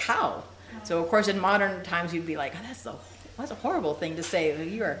of a cow. So, of course, in modern times, you'd be like, "Oh, that's a horrible thing to say.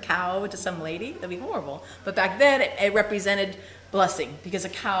 You're a cow to some lady. That'd be horrible." But back then, it represented blessing because a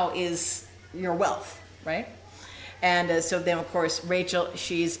cow is your wealth, right? And so then, of course, Rachel,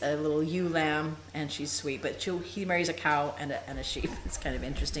 she's a little ewe lamb, and she's sweet. But he marries a cow and a sheep. It's kind of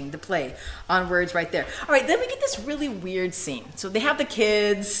interesting to play on words right there. All right, then we get this really weird scene. So they have the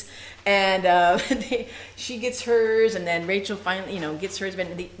kids, and she gets hers, and then Rachel finally, gets hers.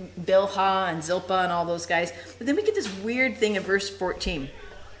 Bilhah and Zilpah and all those guys. But then we get this weird thing in verse 14,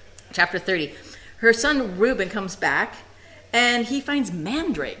 chapter 30. Her son Reuben comes back, and he finds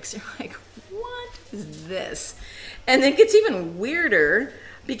mandrakes. You're like, what is this? And it gets even weirder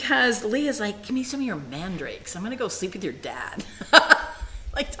because Leah's like, "Give me some of your mandrakes. I'm going to go sleep with your dad."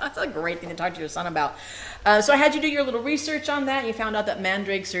 Like, that's a great thing to talk to your son about. So I had you do your little research on that. You found out that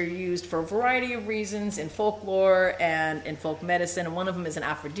mandrakes are used for a variety of reasons in folklore and in folk medicine. And one of them is an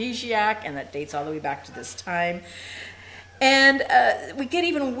aphrodisiac, and that dates all the way back to this time. And we get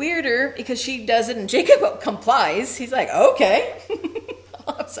even weirder because she does it and Jacob complies. He's like, "Okay,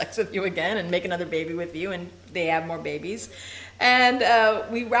 I'll have sex with you again and make another baby with you." And they have more babies. And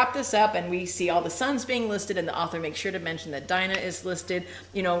we wrap this up and we see all the sons being listed, and the author makes sure to mention that Dinah is listed.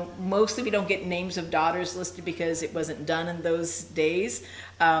 Mostly we don't get names of daughters listed because it wasn't done in those days.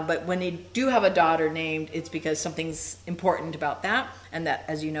 But when they do have a daughter named, it's because something's important about that. And that,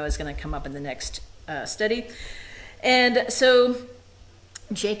 as you know, is going to come up in the next study. And so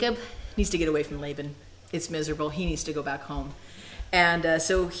Jacob needs to get away from Laban. It's miserable. He needs to go back home. And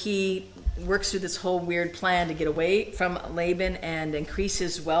so he works through this whole weird plan to get away from Laban and increase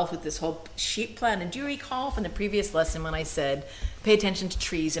his wealth with this whole sheep plan. And do you recall from the previous lesson when I said, pay attention to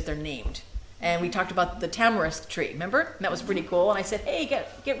trees if they're named? And we talked about the tamarisk tree, remember? And that was pretty cool. And I said, hey,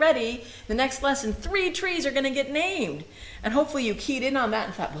 get ready. The next lesson, 3 trees are going to get named. And hopefully you keyed in on that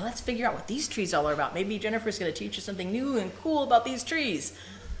and thought, well, let's figure out what these trees all are about. Maybe Jennifer's going to teach us something new and cool about these trees.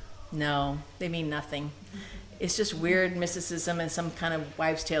 No, they mean nothing. It's just weird mysticism and some kind of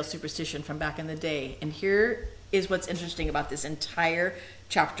wives' tale superstition from back in the day. And here is what's interesting about this entire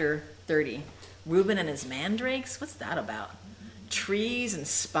chapter 30. Reuben and his mandrakes, what's that about? Trees and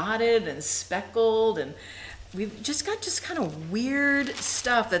spotted and speckled, and we've just got kind of weird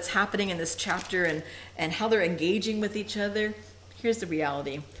stuff that's happening in this chapter and how they're engaging with each other. Here's the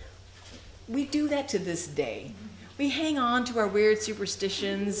reality. We do that to this day. We hang on to our weird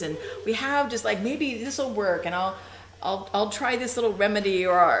superstitions, and we have just like, maybe this will work, and I'll try this little remedy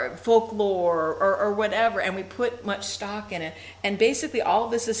or our folklore or whatever, and we put much stock in it. And basically all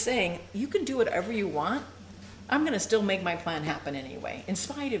of this is saying, you can do whatever you want. I'm going to still make my plan happen anyway, in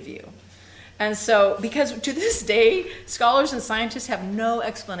spite of you. And so, because to this day, scholars and scientists have no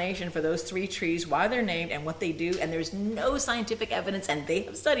explanation for those 3 trees, why they're named and what they do, and there's no scientific evidence, and they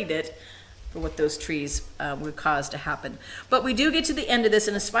have studied it, for what those trees would cause to happen. But we do get to the end of this,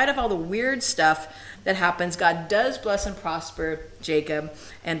 and in spite of all the weird stuff that happens, God does bless and prosper Jacob.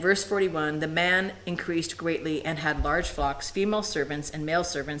 And verse 41, the man increased greatly and had large flocks, female servants and male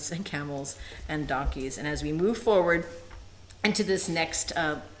servants, and camels and donkeys. And as we move forward into this next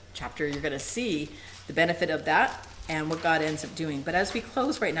chapter, you're going to see the benefit of that and what God ends up doing. But as we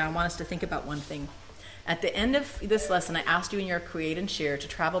close right now, I want us to think about one thing. At the end of this lesson, I asked you in your Create and Share to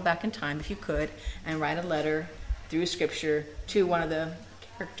travel back in time, if you could, and write a letter through Scripture to one of the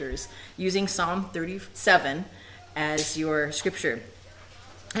characters, using Psalm 37 as your Scripture.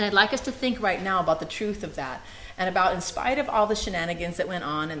 And I'd like us to think right now about the truth of that, and about, in spite of all the shenanigans that went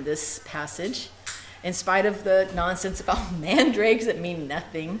on in this passage, in spite of the nonsense about mandrakes that mean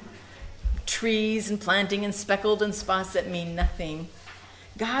nothing, trees and planting and speckled and spots that mean nothing,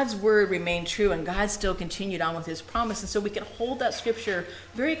 God's word remained true, and God still continued on with his promise. And so we can hold that scripture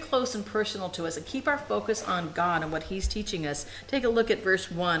very close and personal to us and keep our focus on God and what he's teaching us. Take a look at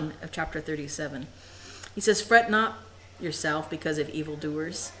verse 1 of chapter 37. He says, fret not yourself because of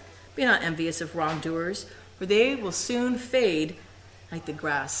evildoers. Be not envious of wrongdoers, for they will soon fade like the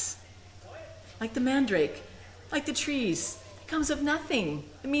grass, like the mandrake, like the trees. It comes of nothing.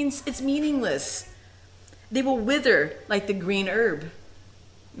 It means it's meaningless. They will wither like the green herb,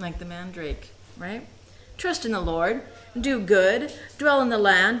 like the mandrake, right? Trust in the Lord, do good, dwell in the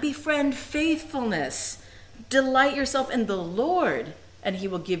land, befriend faithfulness, delight yourself in the Lord, and he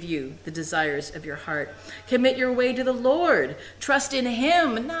will give you the desires of your heart. Commit your way to the Lord, trust in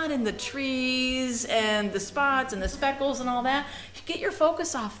him, not in the trees and the spots and the speckles and all that. Get your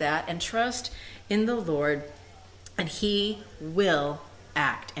focus off that and trust in the Lord, and he will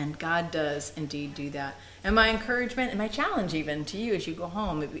act. And God does indeed do that. And my encouragement and my challenge even to you as you go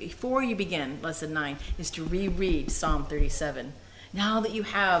home, before you begin lesson 9, is to reread Psalm 37. Now that you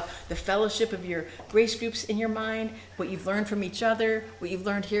have the fellowship of your grace groups in your mind, what you've learned from each other, what you've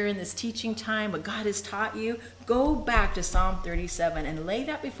learned here in this teaching time, what God has taught you, go back to Psalm 37 and lay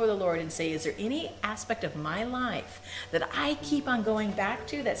that before the Lord and say, is there any aspect of my life that I keep on going back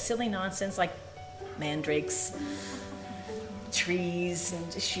to, that silly nonsense like mandrakes, trees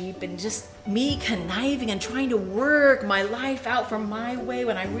and sheep, and just me conniving and trying to work my life out from my way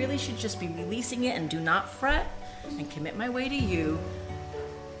when I really should just be releasing it and do not fret and commit my way to you.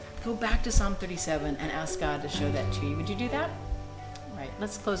 Go back to Psalm 37 and ask God to show that to you. Would you do that? All right,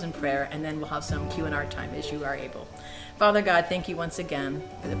 let's close in prayer, and then we'll have some Q&R time as you are able. Father God, thank you once again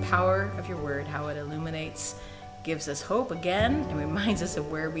for the power of your word, how it illuminates, gives us hope again, and reminds us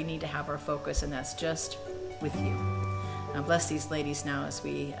of where we need to have our focus, and that's just with you. Now bless these ladies now as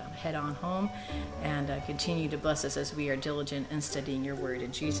we head on home, and continue to bless us as we are diligent in studying your word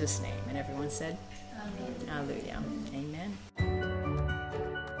in Jesus' name. And everyone said, Amen. Hallelujah. Amen.